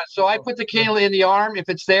 Yeah. So I put the cannula in the arm if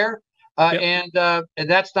it's there, and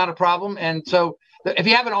that's not a problem. And so if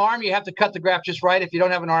you have an arm, you have to cut the graft just right. If you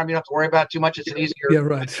don't have an arm, you don't have to worry about it too much. It's an easier. Yeah,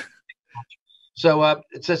 right. So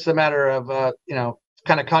it's just a matter of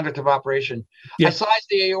kind of conduct of operation. Yeah. I sized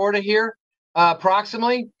the aorta here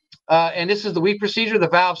approximately, and this is the Wheat procedure. The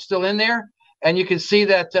valve's still in there, and you can see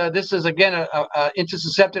that this is again a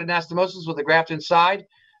intussuscepted anastomosis with the graft inside.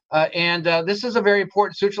 And this is a very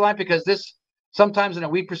important suture line because this sometimes in a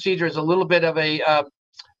weak procedure is a little bit of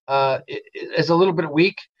is a little bit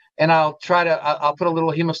weak, and I'll put a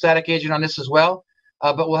little hemostatic agent on this as well.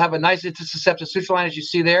 But we'll have a nice intussusceptive suture line, as you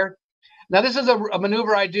see there. Now, this is a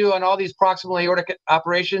maneuver I do on all these proximal aortic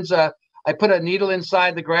operations. I put a needle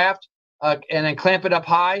inside the graft and then clamp it up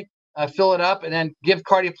high, fill it up, and then give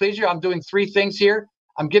cardioplegia. I'm doing three things here.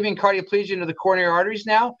 I'm giving cardioplegia into the coronary arteries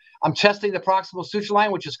now. I'm testing the proximal suture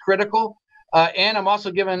line, which is critical. And I'm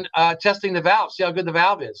also testing the valve, see how good the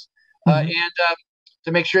valve is. And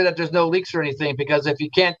to make sure that there's no leaks or anything, because if you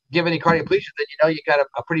can't give any cardioplegia, then you got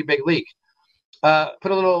a pretty big leak. I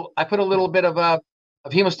put a little bit of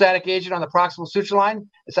hemostatic agent on the proximal suture line.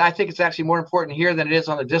 I think it's actually more important here than it is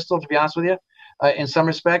on the distal, to be honest with you, in some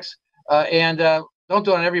respects. And don't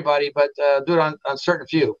do it on everybody, but do it on certain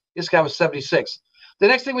few. This guy was 76. The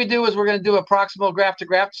next thing we do is we're going to do a proximal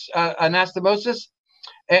graft-to-graft anastomosis,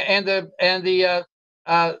 and the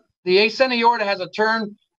ascending aorta has a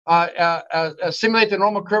turn, simulate the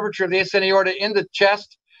normal curvature of the ascending aorta in the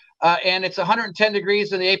chest, and it's 110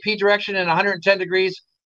 degrees in the AP direction and 110 degrees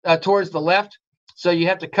towards the left. So you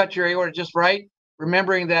have to cut your aorta just right,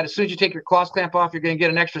 remembering that as soon as you take your cross clamp off, you're going to get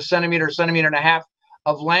an extra centimeter and a half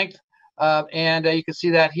of length, and you can see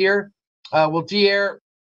that here. We'll de-air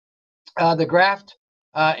the graft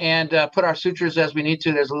and put our sutures as we need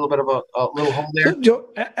to. There's a little bit of a little hole there. So, Joe,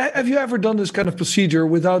 have you ever done this kind of procedure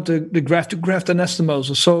without the graft-to-graft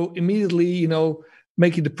anastomosis? So immediately,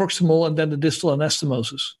 making the proximal and then the distal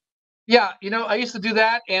anastomosis. Yeah, I used to do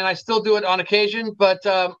that, and I still do it on occasion. But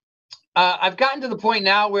I've gotten to the point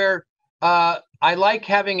now where I like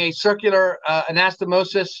having a circular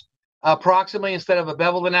anastomosis proximally instead of a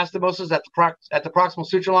beveled anastomosis at the proximal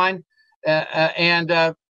suture line.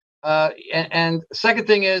 And second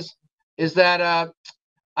thing is that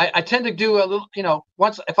I tend to do a little,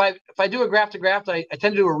 once if I do a graft to graft, I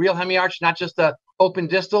tend to do a real hemiarch, not just a open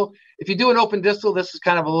distal. If you do an open distal, this is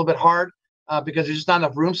kind of a little bit hard because there's just not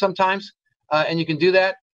enough room sometimes, and you can do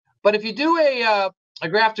that. But if you do a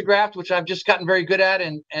graft to graft, which I've just gotten very good at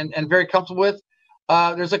and very comfortable with,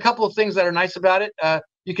 there's a couple of things that are nice about it.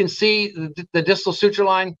 You can see the distal suture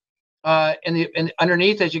line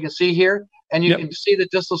underneath, as you can see here. And you can see the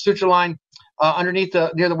distal suture line underneath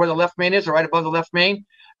near where the left main is, or right above the left main.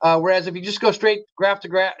 Whereas if you just go straight graft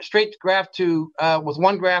to with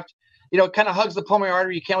one graft, it kind of hugs the pulmonary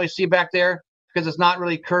artery. You can't really see back there because it's not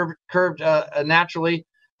really curved naturally.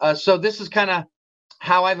 So this is kind of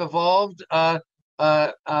how I've evolved. Although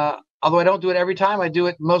I don't do it every time, I do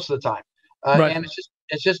it most of the time. Right. And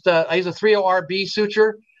it's just I use a 30RB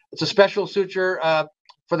suture. It's a special suture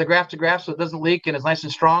for the graft to graft, so it doesn't leak and it's nice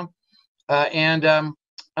and strong. And I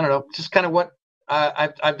don't know, just kind of what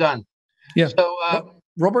I've done. Yeah. So,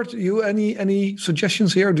 Robert, you any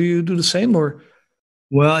suggestions here? Do you do the same or?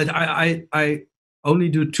 Well, I only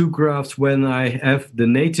do two grafts when I have the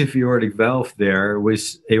native aortic valve there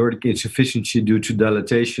with aortic insufficiency due to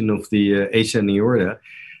dilatation of the ascending aorta,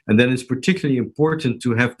 and then it's particularly important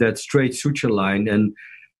to have that straight suture line and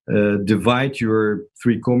divide your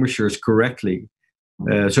three commissures correctly.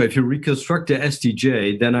 So if you reconstruct the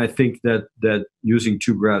STJ, then I think that using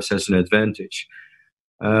two grafts has an advantage.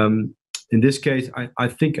 In this case, I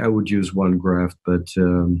think I would use one graft, but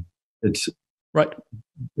it's right.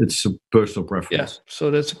 It's a personal preference. Yeah.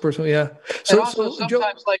 So that's a personal. Yeah. So and also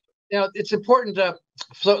sometimes, it's important to.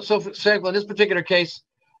 So for example, in this particular case,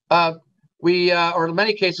 or in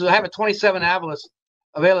many cases, I have a 27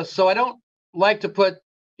 avalis, so I don't like to put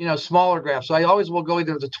smaller grafts. So I always will go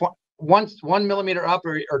either the 1 millimeter up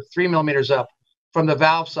or 3 millimeters up from the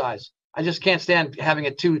valve size. I just can't stand having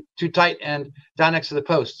it too tight and down next to the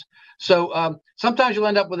post. So sometimes you'll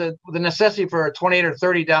end up with a necessity for a 28 or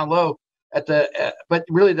 30 down low but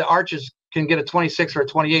really the arches can get a 26 or a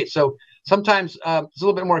 28. So sometimes it's a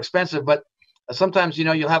little bit more expensive, but sometimes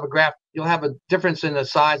you'll have a difference in the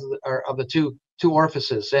size of the two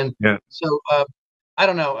orifices. And so I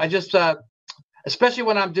don't know. I just especially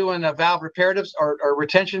when I'm doing valve reparatives or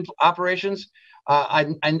retention operations, I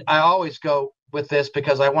always go with this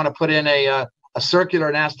because I want to put in a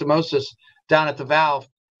circular anastomosis down at the valve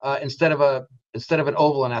instead of an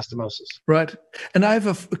oval anastomosis. Right. And I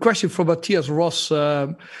have a question from Matthias Ross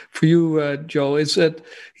for you, Joe. It's that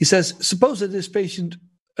he says, suppose that this patient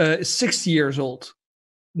is 60 years old.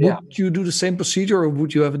 Would you do the same procedure or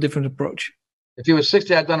would you have a different approach? If he was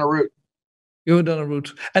 60, I'd done a root. You would have done a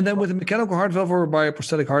root. And then with a mechanical heart valve or by a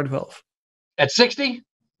prosthetic heart valve? At 60?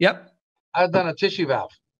 Yep. I've done a tissue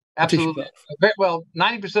valve. Absolutely. Very well,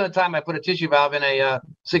 90% of the time I put a tissue valve in a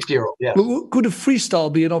 60-year-old. Yes. Could a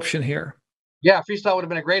freestyle be an option here? Yeah, freestyle would have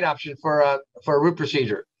been a great option for a root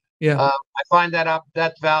procedure. Yeah. I find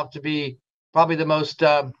that valve to be probably the most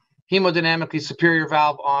hemodynamically superior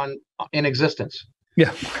valve in existence.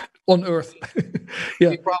 Yeah, on Earth.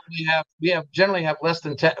 Yeah, we generally have less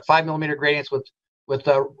than 5 millimeter gradients with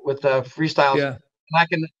freestyles. Yeah, And I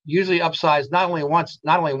can usually upsize not only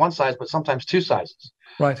one size, but sometimes two sizes.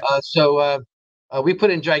 right. So we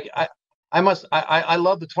put in I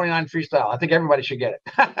love the 29 freestyle. I think everybody should get it.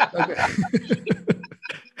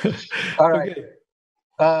 Okay. All right.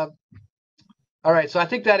 Okay. All right. So I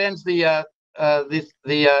think that ends the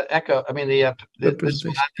echo. I mean this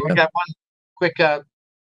one. We got one quick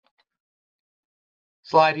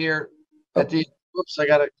slide here at the. Whoops! I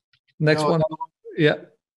got it. Next one. Yeah.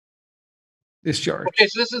 Discharge. Okay,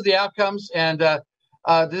 so this is the outcomes, and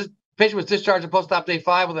this patient was discharged at post-op day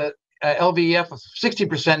 5 with a LVEF of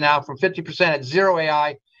 60% now, from 50% at 0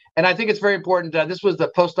 AI. And I think it's very important. This was the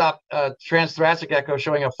post-op transthoracic echo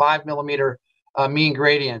showing a 5 millimeter mean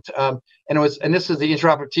gradient, and this is the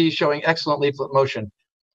intraoperative T showing excellent leaflet motion.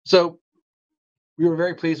 So we were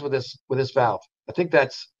very pleased with this valve. I think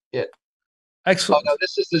that's it. Excellent. No,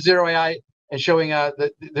 this is the 0 AI and showing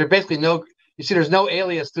there basically no. You see, there's no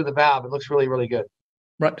alias through the valve. It looks really, really good.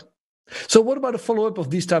 Right. So what about a follow-up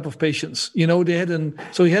of these type of patients? You know, he had an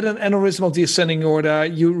aneurysm of the ascending aorta.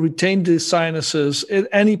 You retained the sinuses.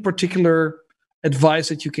 Any particular advice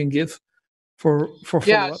that you can give for follow-up?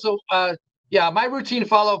 Yeah. So my routine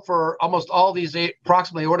follow-up for almost all these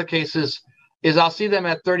proximal aorta cases is I'll see them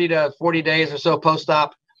at 30 to 40 days or so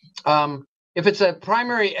post-op. If it's a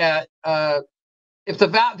primary if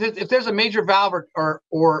there's a major valve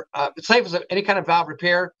or say if it's any kind of valve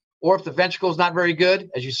repair, or if the ventricle is not very good,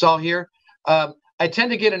 as you saw here, I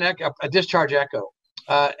tend to get a discharge echo.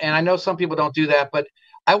 And I know some people don't do that, but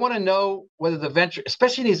I want to know whether the ventricle,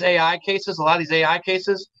 especially in these AI cases, a lot of these AI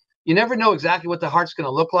cases, you never know exactly what the heart's going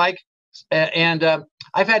to look like. And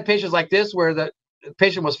I've had patients like this where the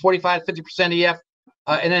patient was 45, 50% EF,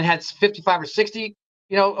 and then had 55 or 60,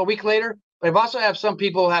 a week later. But I've also had some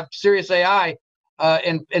people have serious AI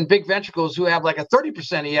and big ventricles who have like a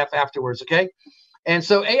 30% EF afterwards. Okay. And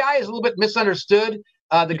so AI is a little bit misunderstood.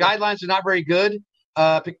 The guidelines are not very good,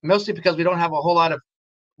 mostly because we don't have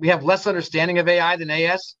we have less understanding of AI than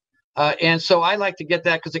AS. And so I like to get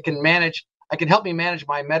that because it can help me manage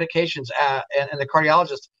my medications and the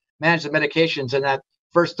cardiologist manage the medications in that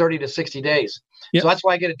first 30 to 60 days. Yep. So that's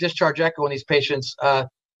why I get a discharge echo in these patients.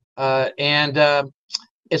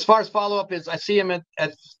 As far as follow-up is, I see them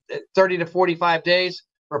at 30 to 45 days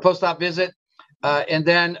for a post-op visit. And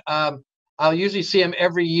then I'll usually see them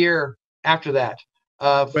every year after that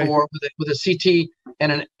with a CT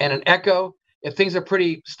and an echo. If things are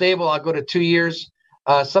pretty stable, I'll go to 2 years.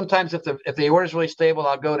 Sometimes if the aorta is really stable,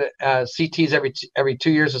 I'll go to CTs every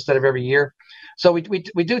 2 years instead of every year. So we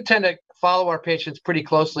do tend to follow our patients pretty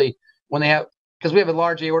closely when they have, because we have a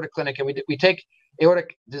large aorta clinic, and we take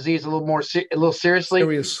aortic disease a little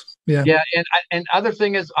seriously. Yeah. Yeah. And other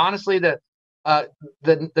thing is, honestly, the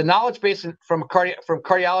knowledge base from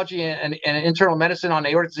cardiology and internal medicine on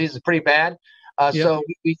aortic disease is pretty bad. So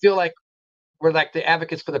we feel like we're like the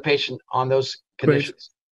advocates for the patient on those conditions.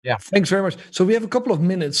 Great. Yeah. Thanks very much. So we have a couple of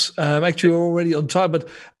minutes. Actually, we're already on time, but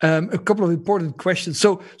a couple of important questions.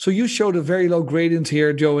 So you showed a very low gradient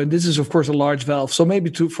here, Joe, and this is of course a large valve. So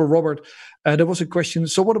maybe for Robert, there was a question.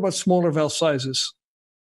 So what about smaller valve sizes?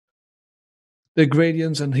 The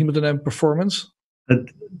gradients and hemodynamic performance?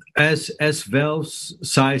 As valves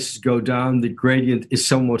sizes go down, the gradient is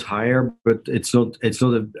somewhat higher, but it's not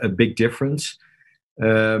a big difference.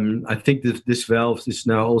 I think that this valve is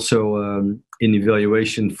now also in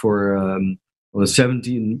evaluation for on a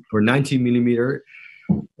 17 or 19 millimeter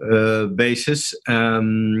basis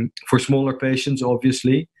for smaller patients.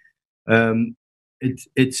 Obviously,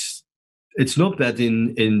 it's not that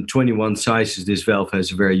in 21 sizes this valve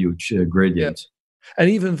has a very huge gradient. Yeah. And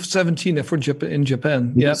even 17 in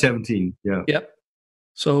Japan. Yeah, 17. Yeah. Yeah.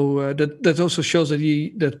 So that also shows that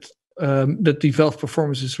the valve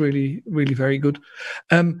performance is really, really very good.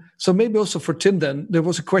 So maybe also for Tim, then there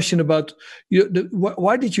was a question about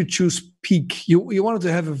why did you choose PEAK? You wanted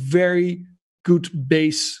to have a very good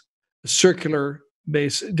base, a circular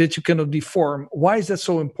base that you cannot deform. Why is that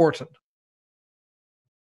so important?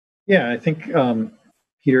 Yeah, I think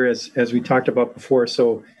Peter, as we talked about before,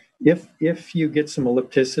 so if you get some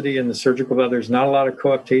ellipticity in the surgical valve, there's not a lot of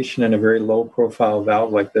coaptation in a very low profile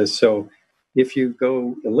valve like this. So if you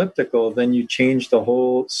go elliptical, then you change the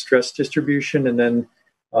whole stress distribution, and then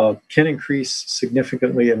can increase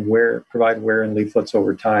significantly and provide wear and leaflets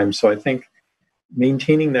over time. So I think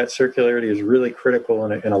maintaining that circularity is really critical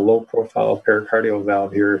in a low profile pericardial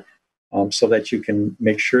valve here, so that you can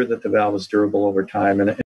make sure that the valve is durable over time.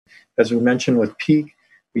 And as we mentioned with PEAK,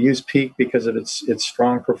 We use PEEK because of its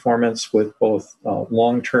strong performance with both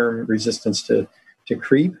long-term resistance to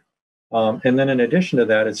creep. And then in addition to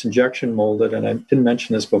that, it's injection molded. And I didn't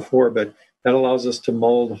mention this before, but that allows us to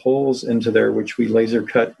mold holes into there, which we laser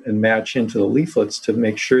cut and match into the leaflets to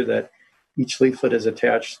make sure that each leaflet is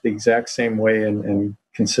attached the exact same way and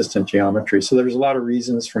consistent geometry. So there's a lot of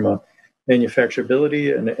reasons from a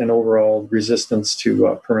manufacturability and overall resistance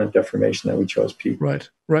to permanent deformation that we chose PEEK.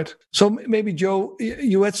 Right. So maybe, Joe,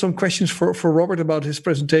 you had some questions for Robert about his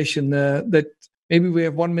presentation that maybe we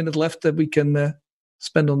have 1 minute left that we can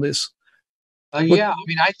spend on this. Yeah, I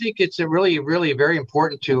mean, I think it's really very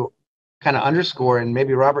important to kind of underscore, and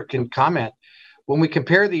maybe Robert can comment, when we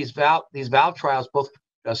compare these valve trials, both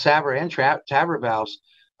SAVR and TAVR valves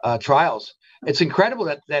trials, it's incredible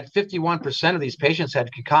that 51% of these patients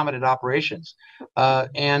had concomitant operations.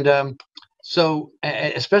 So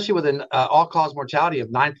especially with an all-cause mortality of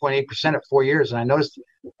 9.8% at 4 years. And I noticed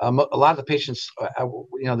a lot of the patients,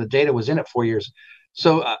 the data was in at 4 years.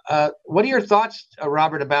 So what are your thoughts,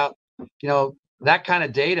 Robert, about, that kind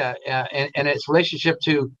of data and its relationship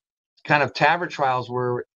to kind of TAVR trials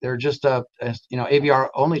where they're just, AVR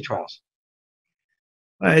only trials?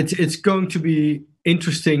 It's going to be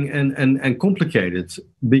interesting and complicated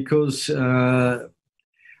because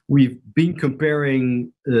we've been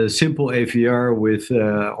comparing simple AVR with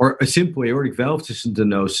or a simple aortic valve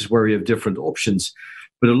stenosis where we have different options,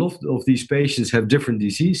 but a lot of these patients have different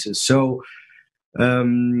diseases. So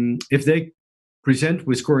if they present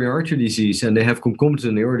with coronary artery disease and they have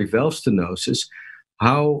concomitant aortic valve stenosis,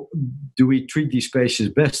 how do we treat these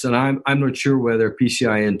patients best? And I'm not sure whether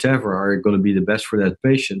PCI and TAVR are going to be the best for that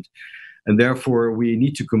patient. And therefore, we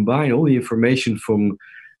need to combine all the information from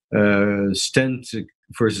stent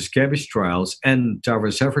versus CABG trials and TAVR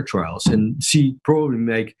and SAVR trials and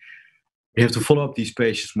we have to follow up these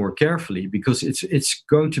patients more carefully because it's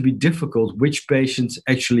going to be difficult which patients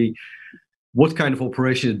actually, what kind of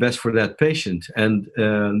operation is best for that patient. And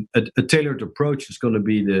a tailored approach is going to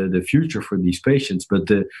be the future for these patients, but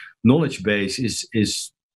the knowledge base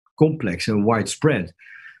is complex and widespread.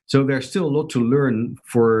 So there's still a lot to learn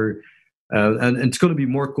and it's going to be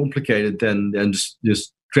more complicated than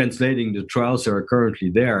just translating the trials that are currently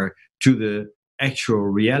there to the actual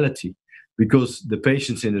reality, because the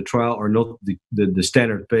patients in the trial are not the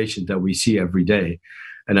standard patient that we see every day.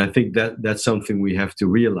 And I think that's something we have to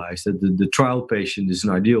realize, that the trial patient is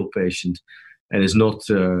an ideal patient and is not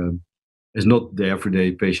the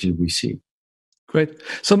everyday patient we see. Great.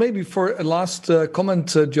 So maybe for a last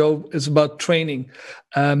comment, Joe, is about training.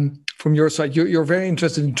 From your side, you're very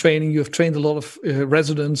interested in training. You have trained a lot of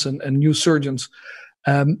residents and new surgeons.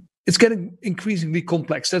 It's getting increasingly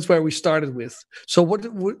complex. That's where we started with. So what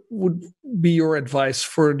would be your advice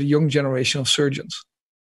for the young generation of surgeons?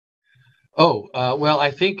 Well,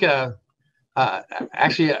 I think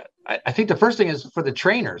actually, I think the first thing is for the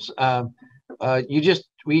trainers.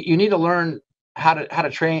 You need to learn how to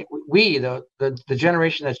train. The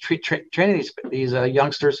generation that's training these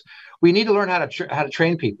youngsters, we need to learn how to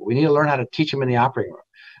train people. We need to learn how to teach them in the operating room.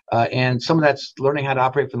 And some of that's learning how to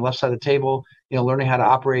operate from the left side of the table, learning how to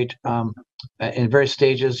operate in various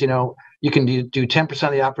stages. You can do 10%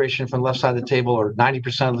 of the operation from the left side of the table or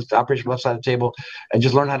 90% of the operation from the left side of the table and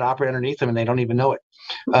just learn how to operate underneath them and they don't even know it.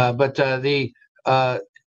 But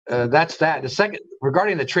that's that. The second,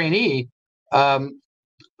 regarding the trainee,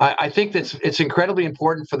 I think that it's incredibly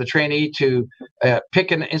important for the trainee to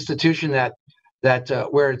pick an institution that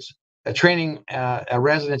where it's training a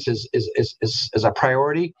residence is a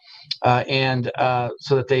priority, and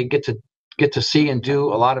so that they get to see and do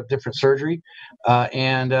a lot of different surgery,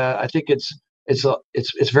 and I think it's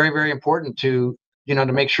very, very important to to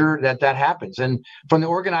make sure that happens. And from the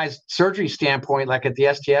organized surgery standpoint, like at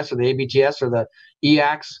the STS or the ABTS or the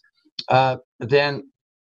EACS, then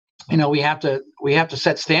we have to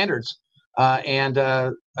set standards and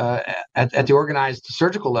at the organized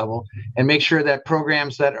surgical level, and make sure that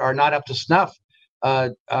programs that are not up to snuff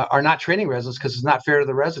are not training residents, because it's not fair to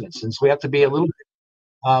the residents. And so we have to be a little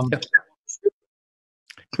bit.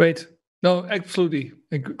 Great. No, absolutely.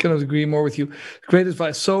 I cannot agree more with you. Great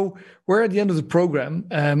advice. So we're at the end of the program.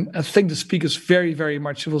 I thank the speakers very, very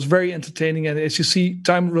much. It was very entertaining. And as you see,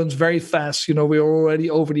 time runs very fast. We're already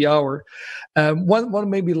over the hour. One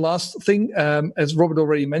maybe last thing, as Robert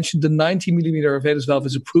already mentioned, the 90 millimeter Avedis valve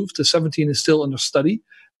is approved. The 17 is still under study.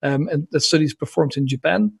 And that study is performed in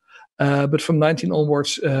Japan. But from 19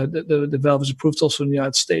 onwards, the valve is approved also in the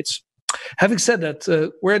United States. Having said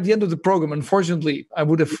that, we're at the end of the program. Unfortunately, I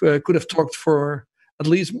could have talked for at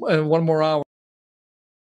least 1 more hour.